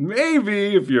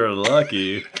 Maybe, if you're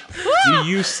lucky. Do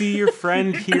you see your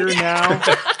friend here now?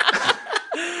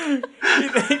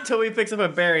 Toby picks up a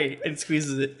berry and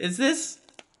squeezes it. Is this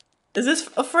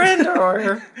a friend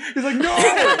or? He's like, no.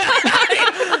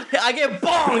 I get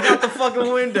bonged out the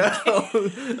fucking window.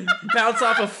 Bounce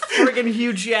off a friggin'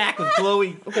 huge yak with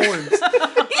glowy horns.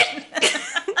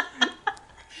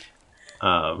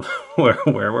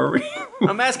 Where were we?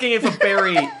 I'm asking if a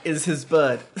berry is his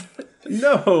bud.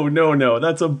 No.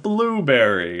 That's a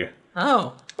blueberry.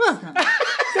 Oh. Well,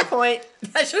 good point.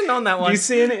 I should have known that one. Do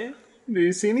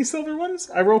you see any silver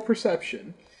ones? I roll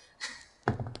perception.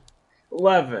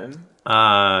 11.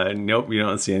 Nope, you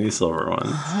don't see any silver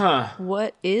ones. Huh.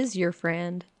 What is your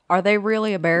friend? Are they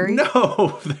really a berry?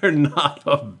 No, they're not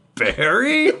a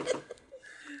berry.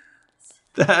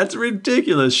 That's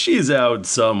ridiculous. She's out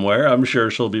somewhere. I'm sure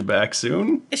she'll be back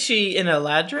soon. Is she in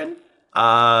Eladrin?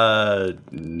 No.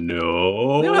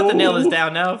 We don't have to nail this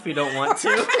down now if you don't want to.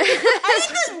 I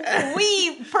think that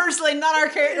we personally, not our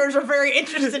characters, are very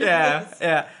interested in this.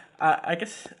 Yeah. I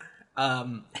guess.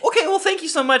 Okay. Well, thank you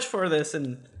so much for this,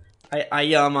 and I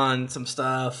yum on some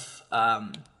stuff.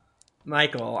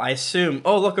 Michael, I assume.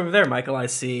 Oh, look over there, Michael. I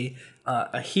see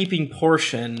a heaping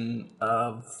portion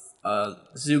of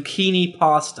zucchini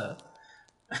pasta.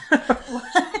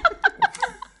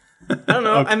 I don't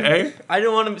know. Okay. I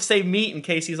don't want to say meat in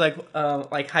case he's like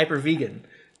hyper vegan,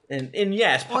 and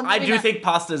yes, Well, I maybe do not. think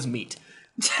pasta is meat.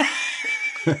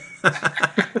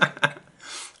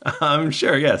 I'm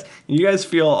sure, yes. You guys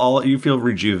feel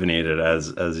rejuvenated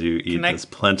as you eat this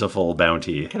plentiful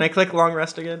bounty. Can I click long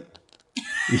rest again?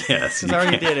 Yes. Because I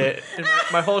already did it. And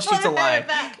my whole sheet's alive.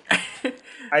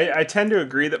 I tend to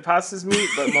agree that pasta's meat,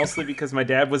 but mostly because my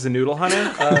dad was a noodle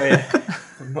hunter. Oh yeah,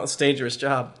 most dangerous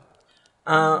job.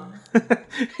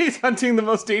 He's hunting the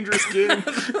most dangerous game.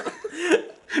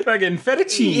 Fucking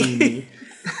fettuccine.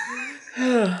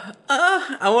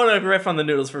 I want to riff on the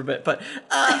noodles for a bit, but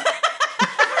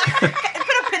Put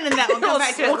a pin in that one. Come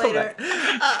back to it later.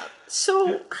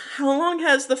 So, how long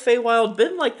has the Feywild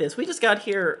been like this? We just got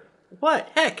here,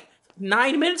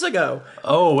 9 minutes ago.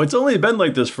 Oh, it's only been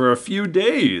like this for a few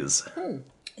days.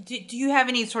 Do you have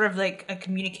any sort of like a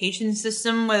communication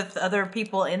system with other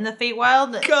people in the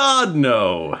Feywild? God,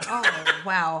 no. Oh,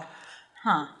 wow.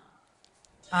 Huh.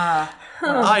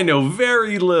 I know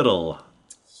very little.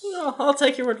 No, I'll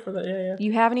take your word for that. Yeah.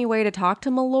 You have any way to talk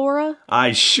to Melora?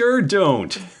 I sure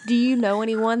don't. Do you know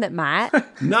anyone that might?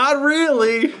 Not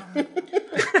really.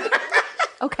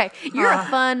 Okay, you're a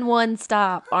fun one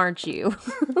stop, aren't you?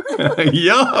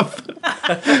 Yup.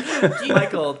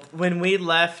 Michael, when we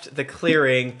left the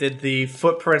clearing, did the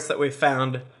footprints that we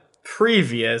found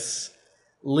previous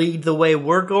lead the way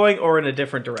we're going or in a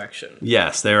different direction?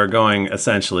 Yes, they were going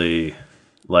essentially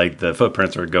like the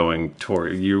footprints were going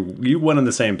toward you. You went on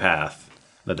the same path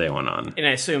that they went on. And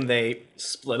I assume they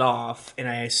split off, and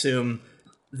I assume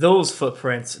those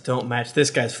footprints don't match this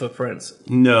guy's footprints.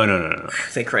 No.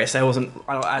 Thank Christ, I I didn't feel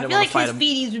want like to fight his him.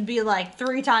 feeties would be like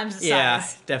 3 times the Yeah,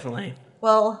 size. definitely.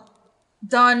 Well,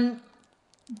 Ben.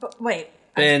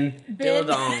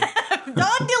 Dilladong.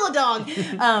 Don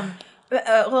Dilladong.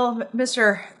 Well,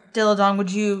 Mr. Dilladong,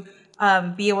 would you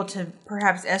be able to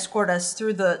perhaps escort us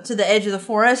through to the edge of the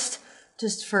forest,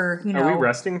 just for Are we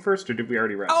resting first, or did we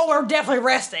already rest? Oh, we're definitely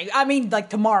resting. I mean, like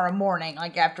tomorrow morning,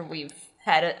 like after we've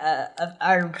had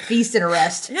our feast and a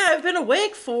rest. Yeah, I've been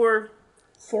awake for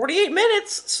 48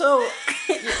 minutes, so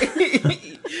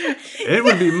It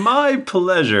would be my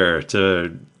pleasure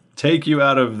to take you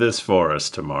out of this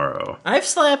forest tomorrow. I've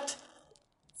slept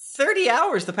 30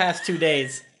 hours the past 2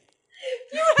 days.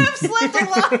 You have slept a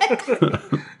lot.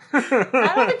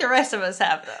 I don't think the rest of us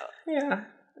have, though. Yeah,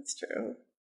 that's true.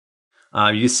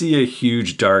 You see a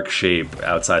huge dark shape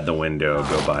outside the window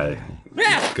go by.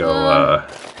 Go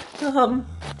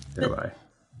by.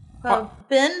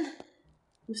 Ben?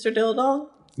 Mr. Dilladong?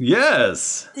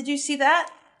 Yes. Did you see that?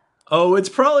 Oh, it's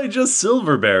probably just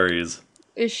silverberries.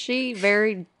 Is she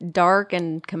very dark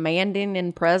and commanding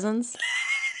in presence?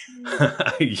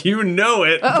 You know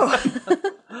it. Oh.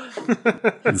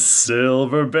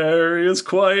 Silverberry is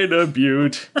quite a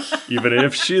beaut, even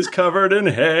if she's covered in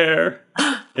hair.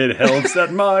 It helps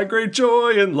that my great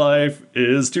joy in life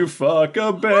is to fuck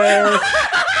a bear.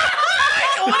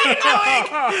 What are you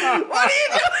doing? What are you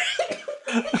doing?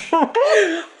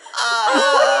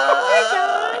 Oh my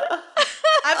god.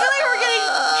 I feel like we're getting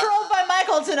trolled by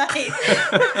Michael tonight.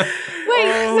 Wait,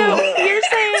 so you're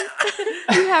saying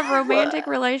you have romantic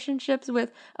relationships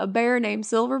with a bear named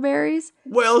Silverberries?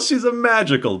 Well, she's a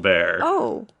magical bear.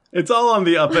 Oh. It's all on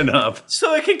the up and up.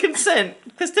 So it can consent,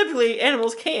 because typically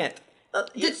animals can't.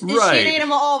 Is she Right. an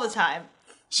animal all the time?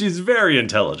 She's very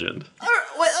intelligent.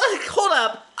 Wait, hold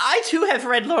up. I too have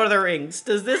read Lord of the Rings.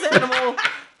 Does this animal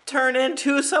turn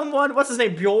into someone? What's his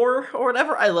name? Bjorn or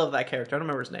whatever? I love that character. I don't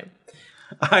remember his name.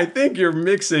 I think you're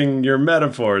mixing your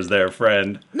metaphors there,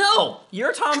 friend. No,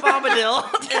 you're Tom Bombadil.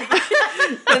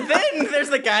 and then there's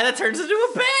the guy that turns into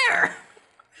a bear.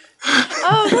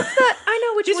 Oh, what's that? I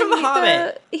know which He's one. from The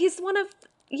Hobbit. He's one of...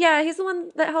 Yeah, he's the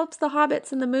one that helps the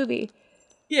hobbits in the movie.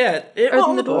 Yeah,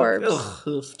 Or the dwarves.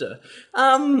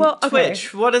 Well,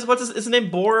 Twitch. What's his name?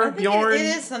 Bjorn? It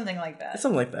is something like that.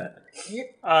 Something like that.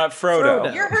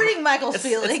 Frodo. You're hurting Michael's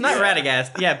feelings. It's not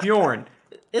Radagast. Yeah, Bjorn.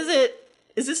 Is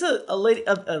this a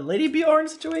lady Bjorn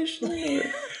situation?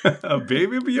 A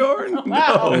baby Bjorn?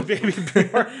 Wow, No. baby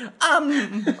Bjorn.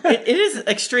 It is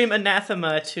extreme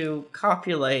anathema to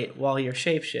copulate while you're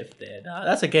shapeshifted.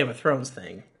 That's a Game of Thrones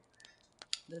thing.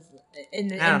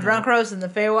 In I don't Drunk Roast and the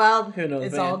Feywild, Who knows?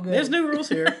 it's man. all good. There's new rules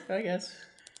here, I guess.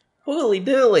 Holy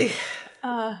dooly.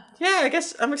 Yeah, I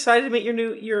guess I'm excited to meet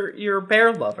your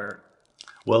bear lover.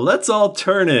 Well, let's all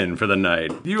turn in for the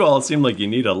night. You all seem like you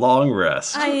need a long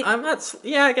rest. I'm not.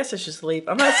 Yeah, I guess I should sleep.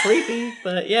 I'm not sleepy,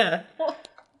 but yeah,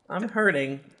 I'm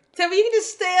hurting. Tell me you can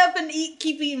just stay up and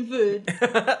keep eating food.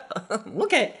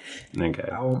 Okay. Okay.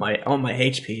 I want my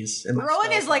HPs. and my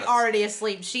Rowan is like already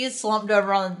asleep. She is slumped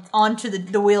over onto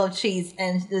the wheel of cheese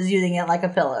and is using it like a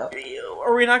pillow.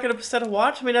 Are we not going to set a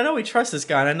watch? I mean, I know we trust this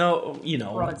guy. And I know,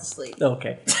 Rowan's asleep.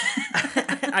 Okay.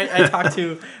 I talked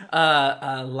to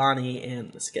Lonnie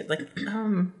and the skid. Like, what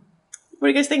do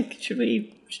you guys think? Should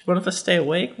one of us stay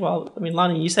awake? Well, I mean,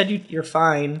 Lonnie, you said you're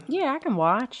fine. Yeah, I can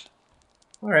watch.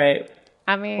 All right.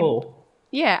 I mean, Cool.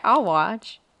 Yeah, I'll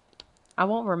watch. I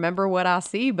won't remember what I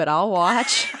see, but I'll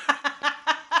watch.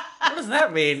 What does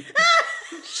that mean?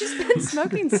 She's been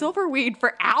smoking silverweed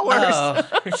for hours. Oh.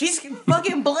 She's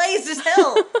fucking blazed as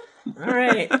hell. All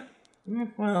right.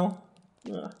 Well,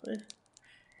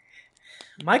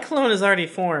 my clone is already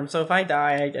formed, so if I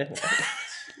die,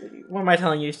 what am I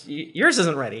telling you? Yours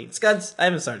isn't ready. Scuds, I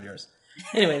haven't started yours.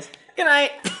 Anyways, good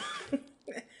night.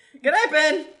 Good night,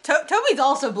 Ben. Toby's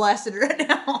also blasted right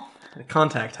now.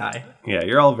 Contact high. Yeah,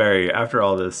 you're all after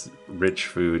all this rich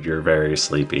food, you're very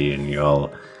sleepy, and you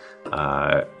all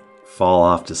fall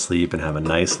off to sleep and have a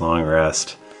nice long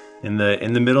rest. In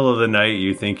the middle of the night,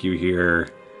 you think you hear,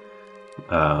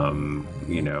 the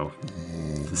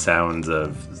sounds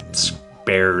of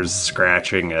bears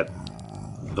scratching at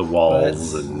the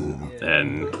walls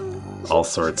and all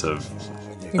sorts of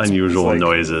unusual like-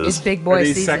 noises. It's big Are boy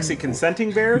these season. sexy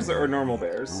consenting bears or normal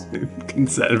bears?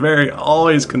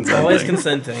 Always consenting. Always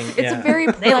consenting. It's yeah. a very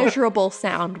pleasurable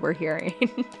sound we're hearing.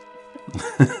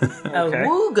 A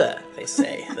wooga, they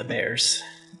say, the bears.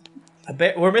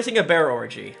 We're missing a bear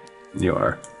orgy. You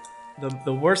are.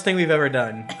 The worst thing we've ever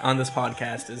done on this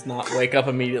podcast is not wake up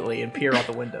immediately and peer out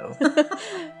the window.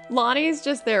 Lonnie's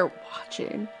just there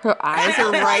watching. Her eyes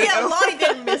are right Yeah, open. Lonnie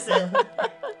didn't miss it.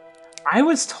 I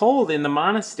was told in the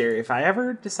monastery if I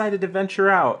ever decided to venture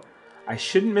out, I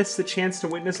shouldn't miss the chance to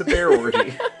witness a bear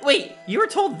orgy. Wait, you were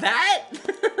told that?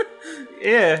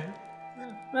 Yeah,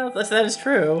 Well, that is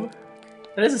true.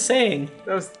 That is a saying.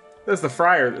 that was the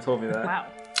friar that told me that.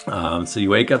 Wow. So you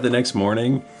wake up the next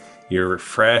morning, you're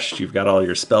refreshed, you've got all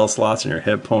your spell slots and your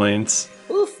hit points.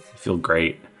 Oof. You feel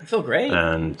great. I feel great.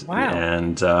 And Wow.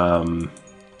 and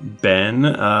Ben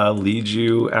leads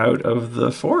you out of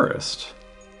the forest.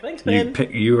 Thanks, Ben.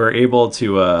 You are able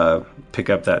to pick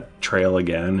up that trail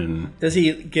again, and Does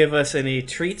he give us any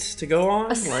treats to go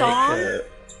on? A song?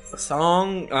 A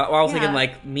song? Well, I was thinking Yeah.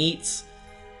 like meats,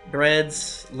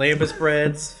 breads, lambus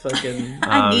breads, fucking...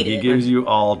 I need he it. gives you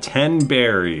all 10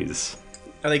 berries.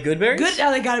 Are they good berries? Good. Now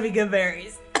they gotta be good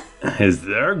berries.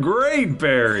 They're great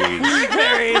berries.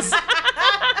 berries!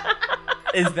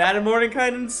 Is that a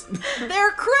Mordenkainen's?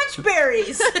 They're crunch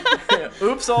berries.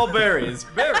 Oops, all berries.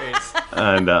 Berries.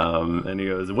 And he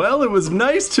goes, well, it was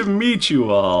nice to meet you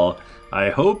all. I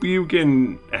hope you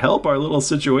can help our little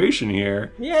situation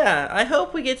here. Yeah, I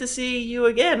hope we get to see you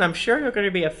again. I'm sure you're going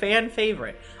to be a fan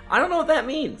favorite. I don't know what that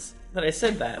means that I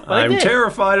said that, but I I'm did.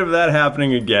 terrified of that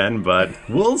happening again, but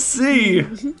we'll see.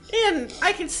 And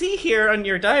I can see here on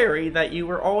your diary that you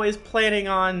were always planning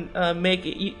on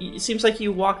making. It seems like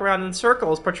you walk around in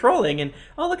circles patrolling, and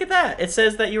oh, look at that! It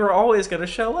says that you were always going to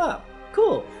show up.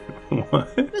 Cool.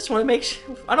 What? Just want to make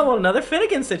sure. I don't want another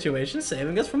Finnegan situation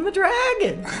saving us from the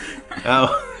dragon.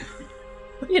 Oh.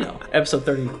 You know, episode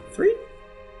 33.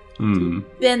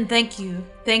 Ben, thank you.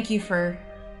 Thank you for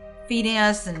feeding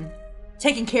us and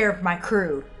taking care of my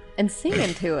crew. And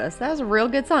singing to us. That was a real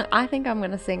good song. I think I'm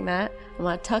going to sing that. I'm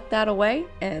going to tuck that away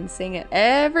and sing it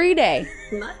every day.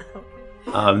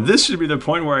 This should be the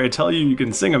point where I tell you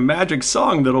can sing a magic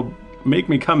song that'll make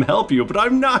me come help you, but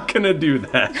I'm not gonna do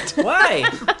that. Why?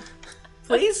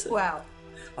 Please? Wow.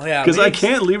 Oh yeah. Because I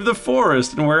can't leave the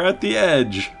forest and we're at the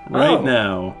edge right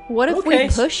now. What if we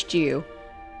pushed you?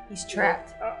 He's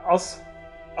trapped.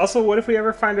 Also, what if we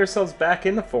ever find ourselves back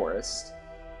in the forest?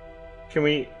 Can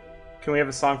we have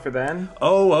a song for then?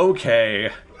 Oh,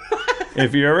 okay.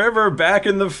 If you're ever back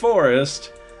in the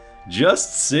forest,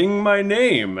 just sing my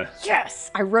name.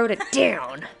 Yes, I wrote it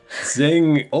down.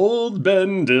 Sing Old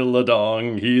Ben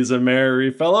Dilladong, he's a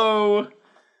merry fellow.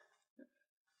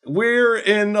 We're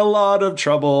in a lot of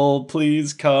trouble,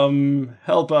 please come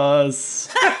help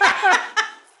us.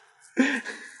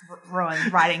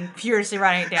 Rowan furiously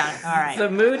writing it down. All right. The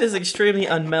mood is extremely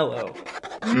unmellow.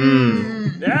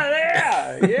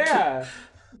 Yeah.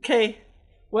 Okay.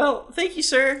 Well, thank you,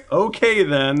 sir. Okay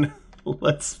then,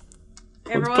 let's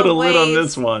Everyone put a lid on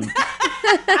waves. this one.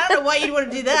 I don't know why you'd want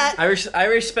to do that. I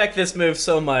respect this move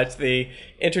so much. The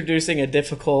introducing a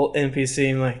difficult NPC,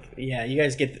 and like, yeah, you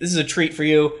guys get this is a treat for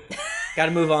you. Got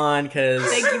to move on because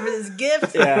Thank you for this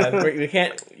gift. yeah, we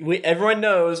can't. Everyone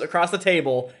knows across the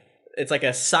table. It's like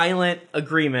a silent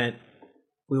agreement.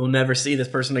 We will never see this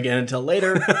person again until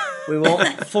later. We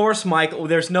won't force Michael.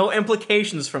 There's no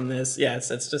implications from this. Yes,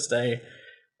 it's just a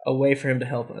way for him to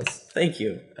help us. Thank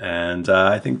you. And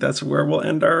I think that's where we'll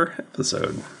end our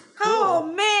episode.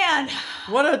 Oh man!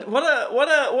 What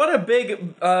a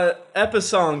big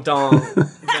episode dong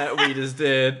that we just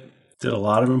did. Did a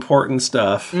lot of important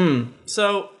stuff.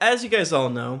 So, as you guys all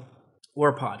know, we're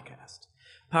a podcast.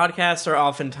 Podcasts are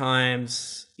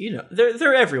oftentimes,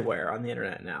 they're everywhere on the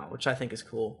internet now, which I think is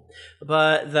cool.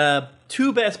 But the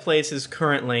two best places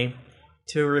currently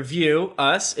to review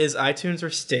us is iTunes or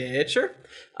Stitcher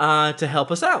to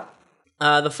help us out.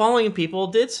 The following people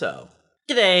did so.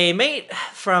 G'day, mate,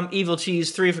 from Evil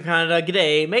Cheese 3 from Canada.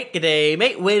 G'day,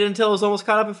 mate. Waited until I was almost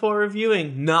caught up before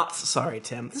reviewing. Not sorry,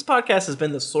 Tim. This podcast has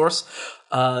been the source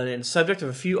and subject of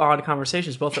a few odd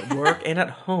conversations, both at work and at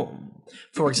home.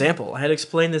 For example, I had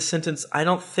explained this sentence, I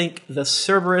don't think the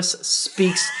Cerberus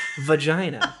speaks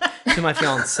vagina, to my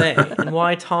fiancé, and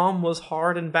why Tom was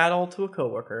hard in battle to a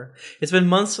coworker. It's been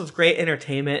months of great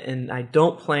entertainment, and I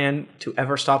don't plan to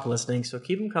ever stop listening, so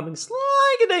keep them coming.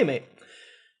 Sly, g'day, mate.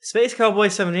 Space Cowboy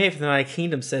 78 from the United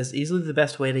Kingdom says easily the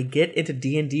best way to get into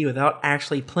D&D without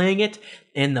actually playing it,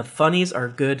 and the funnies are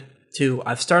good too.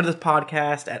 I've started this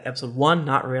podcast at episode 1,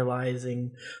 not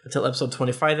realizing until episode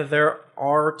 25 that there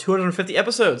are 250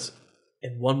 episodes.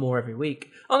 and one more every week.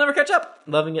 I'll never catch up.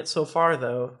 Loving it so far,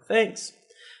 though. Thanks.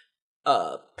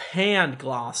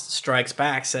 Pangloss Strikes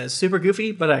Back says, super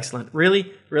goofy, but excellent.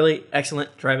 Really, really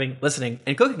excellent driving listening,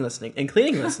 and cooking listening, and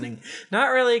cleaning listening. Not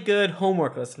really good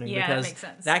homework listening, Yeah, because that makes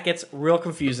sense. that gets real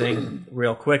confusing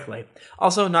real quickly.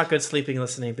 Also, not good sleeping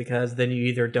listening, because then you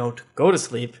either don't go to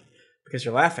sleep because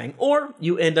you're laughing, or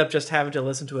you end up just having to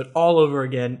listen to it all over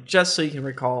again just so you can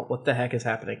recall what the heck is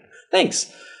happening.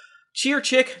 Thanks. Cheer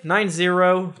Chick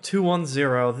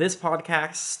 90210. This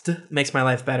podcast makes my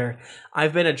life better.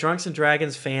 I've been a Drunks and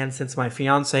Dragons fan since my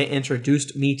fiance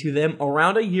introduced me to them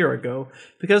around a year ago.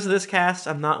 Because of this cast,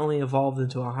 I'm not only evolved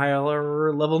into a higher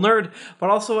level nerd, but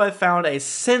also I've found a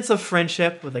sense of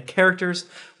friendship with the characters,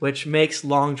 which makes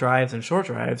long drives and short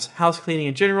drives, house cleaning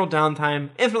and general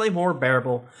downtime infinitely more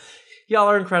bearable. Y'all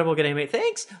are incredible. Good mate.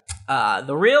 Thanks.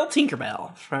 The Real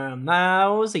Tinkerbell from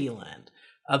New Zealand.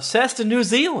 Obsessed in New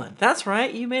Zealand. That's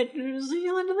right. You made New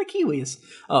Zealand and the Kiwis.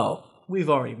 Oh, we've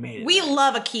already made it. We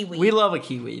love a Kiwi. We love a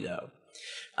Kiwi, though.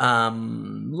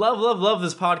 Love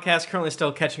this podcast. Currently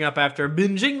still catching up after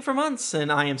binging for months,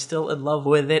 and I am still in love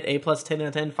with it. A plus 10 out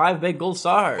of 10. 5 big gold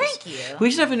stars. Thank you.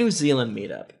 We should have a New Zealand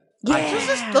meetup. Yeah.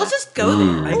 Let's just go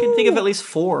there. I can think of at least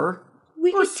 4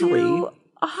 We or could 3. do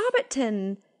a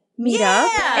Hobbiton meetup,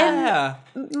 Yeah.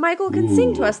 and Michael can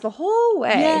sing to us the whole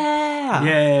way. Yeah.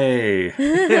 Yay.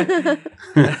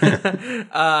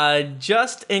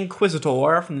 Just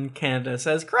Inquisitor from Canada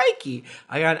says, crikey,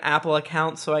 I got an Apple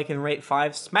account so I can rate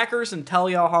 5 smackers and tell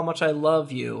y'all how much I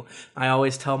love you. I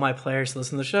always tell my players to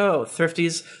listen to the show.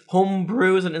 Thrifty's home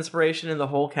brews and inspiration in the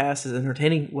whole cast is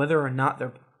entertaining, whether or not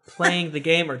they're playing the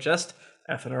game or just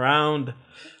effing around.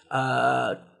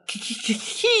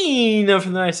 Kino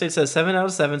from the United States says 7 out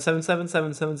of 7,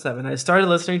 77777. I started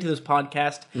listening to this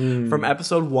podcast from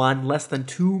episode 1 less than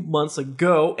 2 months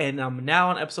ago, and I'm now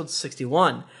on episode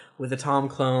 61 with the Tom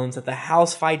clones at the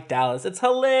House Fight Dallas. It's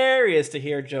hilarious to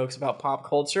hear jokes about pop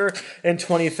culture in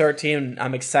 2013.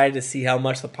 I'm excited to see how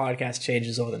much the podcast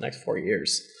changes over the next 4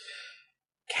 years.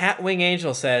 Catwing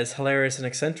Angel says, hilarious and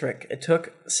eccentric. It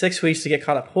took 6 weeks to get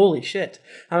caught up. Holy shit.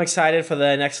 I'm excited for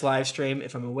the next live stream.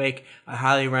 If I'm awake, I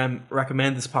highly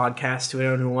recommend this podcast to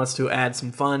anyone who wants to add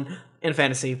some fun and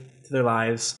fantasy to their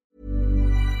lives.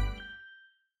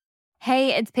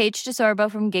 Hey, it's Paige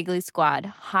DeSorbo from Giggly Squad.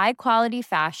 High quality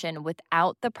fashion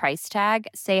without the price tag.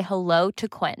 Say hello to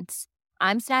Quince.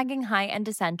 I'm snagging high-end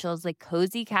essentials like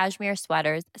cozy cashmere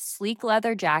sweaters, sleek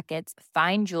leather jackets,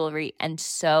 fine jewelry, and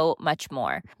so much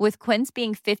more. With Quince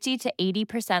being 50 to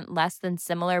 80% less than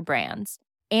similar brands.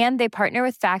 And they partner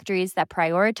with factories that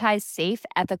prioritize safe,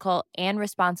 ethical, and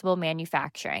responsible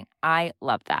manufacturing. I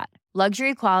love that.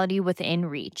 Luxury quality within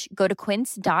reach. Go to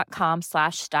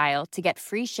quince.com/style to get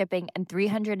free shipping and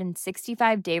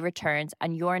 365-day returns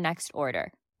on your next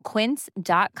order.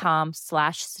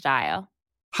 Quince.com/style.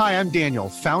 Hi, I'm Daniel,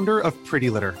 founder of Pretty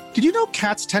Litter. Did you know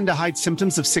cats tend to hide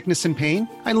symptoms of sickness and pain?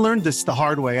 I learned this the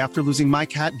hard way after losing my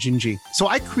cat, Gingy. So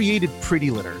I created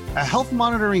Pretty Litter, a health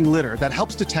monitoring litter that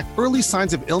helps detect early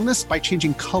signs of illness by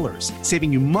changing colors,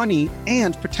 saving you money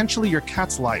and potentially your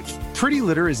cat's life. Pretty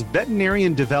Litter is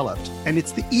veterinarian developed, and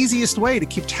it's the easiest way to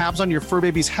keep tabs on your fur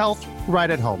baby's health right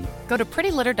at home. Go to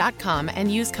prettylitter.com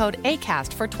and use code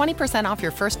ACAST for 20% off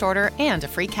your first order and a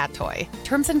free cat toy.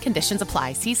 Terms and conditions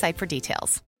apply. See site for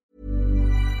details.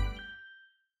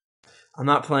 I'm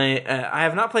not playing. I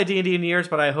have not played D&D in years,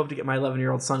 but I hope to get my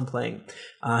 11-year-old son playing.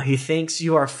 He thinks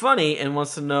you are funny and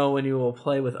wants to know when you will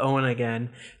play with Owen again,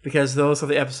 because those are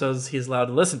the episodes he's allowed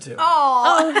to listen to.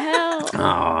 Oh, hell.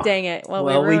 Aw. Dang it. Well,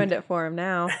 we ruined it for him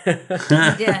now.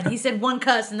 Yeah, he said one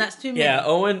cuss, and that's too many. Yeah,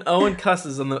 Owen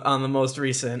cusses on the most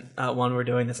recent one we're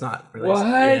doing. That's not released. What?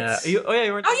 Yeah. You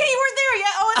weren't. Oh, yeah, you weren't there.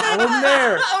 Yeah, I wasn't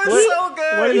there. That was What- so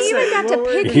good. what did He he even say? got to What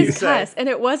pick did he his say? cuss, and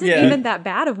it wasn't Yeah. even that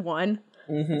bad of one.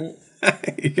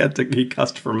 He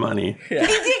cussed for money. Yeah.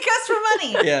 He did cuss for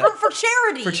money. Yeah. For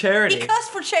charity. For charity. He cussed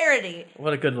for charity.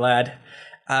 What a good lad.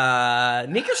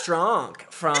 Nika Strong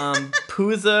from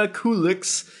Puza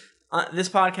Kulix. This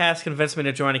podcast convinced me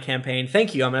to join a campaign.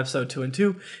 Thank you. I'm on episode 2 and 2.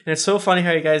 And it's so funny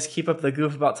how you guys keep up the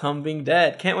goof about Tom being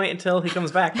dead. Can't wait until he comes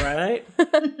back, right?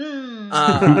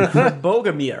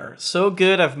 Bogomir. So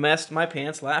good I've messed my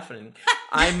pants laughing.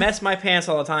 I mess my pants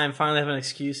all the time. Finally have an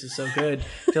excuse. It's so good.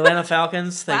 To Atlanta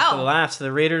Falcons, thanks for the laughs. To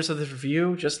the readers of this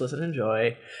review, just listen and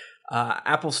enjoy.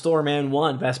 Apple Store Man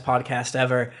 1, best podcast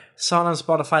ever. Saw it on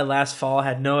Spotify last fall.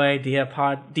 Had no idea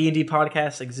D&D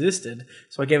podcasts existed,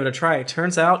 so I gave it a try. It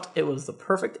turns out it was the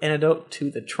perfect antidote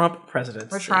to the Trump presidency.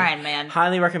 We're trying, man.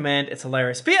 Highly recommend. It's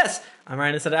hilarious. P.S. I'm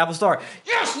writing this at Apple Store.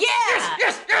 Yes!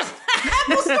 Yes!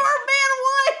 Apple Store Man 1!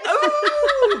 Ooh!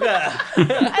 I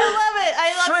love it.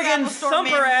 I friggin' Apple Store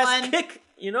thumper Man ass one. kick,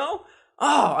 you know?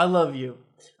 Oh, I love you.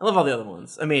 I love all the other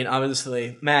ones. I mean,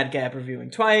 obviously, Mad Gap reviewing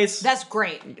twice. That's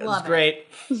great. It's Love it. great.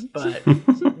 But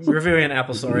reviewing an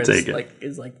Apple Store is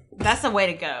like That's the way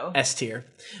to go. S tier.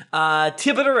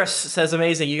 Tibidorus says,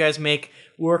 amazing. You guys make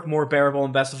work more bearable,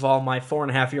 and best of all, my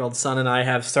 4.5-year-old son and I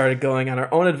have started going on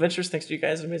our own adventures thanks to you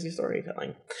guys' amazing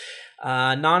storytelling.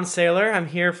 Non-sailor, I'm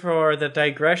here for the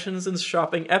digressions and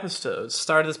shopping episodes.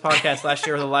 Started this podcast last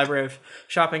year with a Library of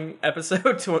Shopping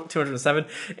episode 207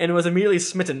 and was immediately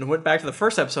smitten. Went back to the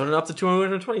first episode and up to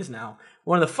 220s now.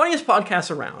 One of the funniest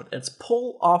podcasts around. It's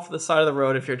pull off the side of the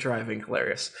road if you're driving.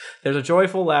 Hilarious. There's a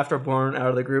joyful laughter born out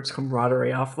of the group's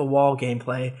camaraderie, off the wall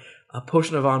gameplay, a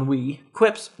potion of ennui,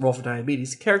 quips, roll for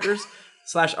diabetes, characters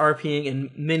 / RPing, and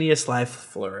many a sly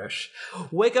flourish.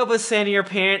 Wake up with Sandy, your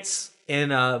parents,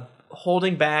 in a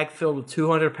holding bag filled with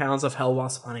 200 pounds of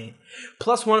Hellwasp honey.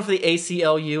 Plus one for the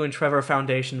ACLU and Trevor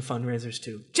Foundation fundraisers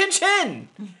too. Chin chin!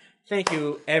 Thank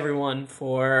you everyone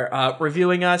for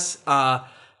reviewing us.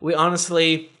 We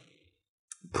honestly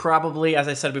probably, as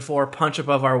I said before, punch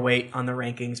above our weight on the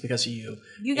rankings because of you.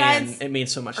 You guys and it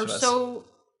means so much to are us. so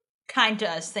kind to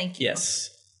us. Thank you.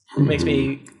 Yes. It makes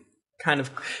me kind of,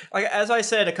 like, as I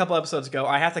said a couple episodes ago,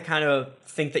 I have to kind of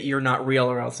think that you're not real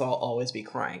or else I'll always be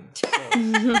crying.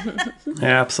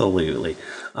 Absolutely.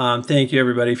 Thank you,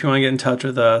 everybody. If you want to get in touch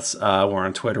with us, we're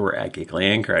on Twitter. We're at Geekly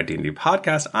Anchor, at D&D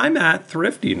Podcast. I'm at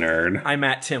Thrifty Nerd. I'm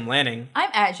at Tim Lanning. I'm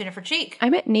at Jennifer Cheek.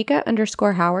 I'm at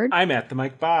Nika_Howard. I'm at the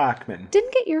Mike Bachman.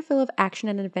 Didn't get your fill of action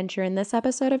and adventure in this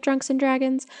episode of Drunks and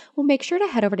Dragons? Well, make sure to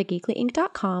head over to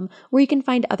geeklyinc.com where you can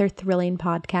find other thrilling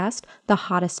podcasts, the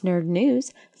hottest nerd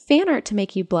news, fan art to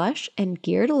make you blush, and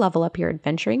gear to level up your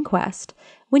adventuring quest.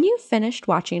 When you've finished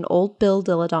watching Old Bill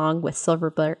Dilladong with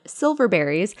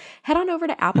silverberries, head on over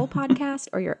to Apple Podcast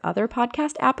or your other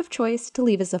podcast app of choice to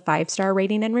leave us a 5-star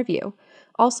rating and review.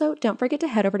 Also, don't forget to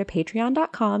head over to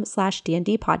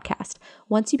patreon.com/DND podcast.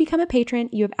 Once you become a patron,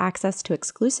 you have access to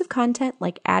exclusive content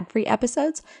like ad-free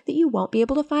episodes that you won't be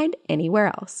able to find anywhere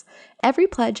else. Every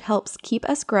pledge helps keep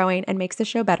us growing and makes the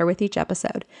show better with each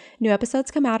episode. New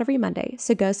episodes come out every Monday,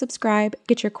 so go subscribe,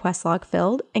 get your quest log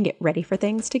filled, and get ready for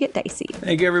things to get dicey.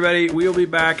 Thank you, everybody. We'll be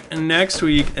back next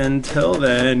week. Until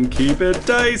then, keep it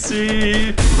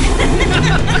dicey.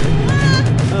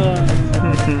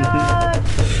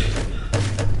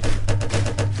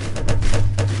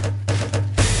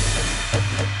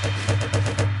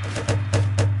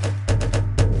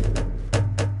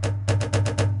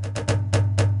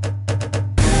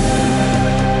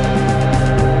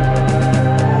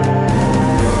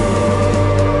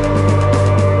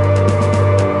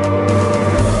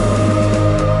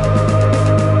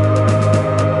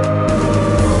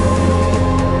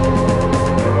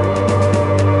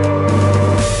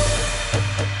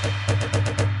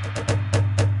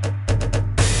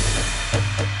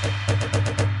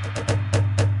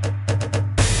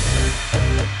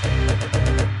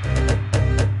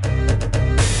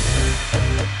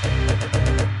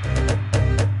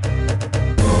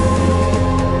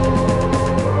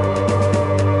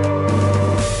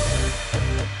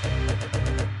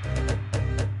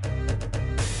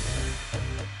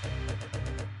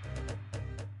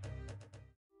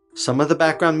 Some of the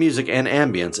background music and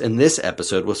ambience in this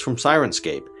episode was from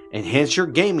Syrinscape. Enhance your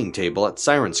gaming table at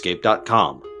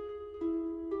Syrinscape.com.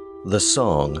 The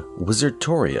song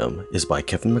Wizardtorium is by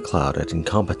Kevin MacLeod at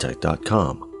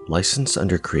Incompetech.com. Licensed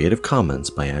under Creative Commons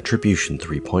by Attribution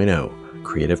 3.0.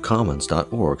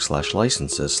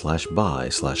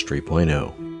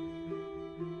 CreativeCommons.org/licenses/by/3.0.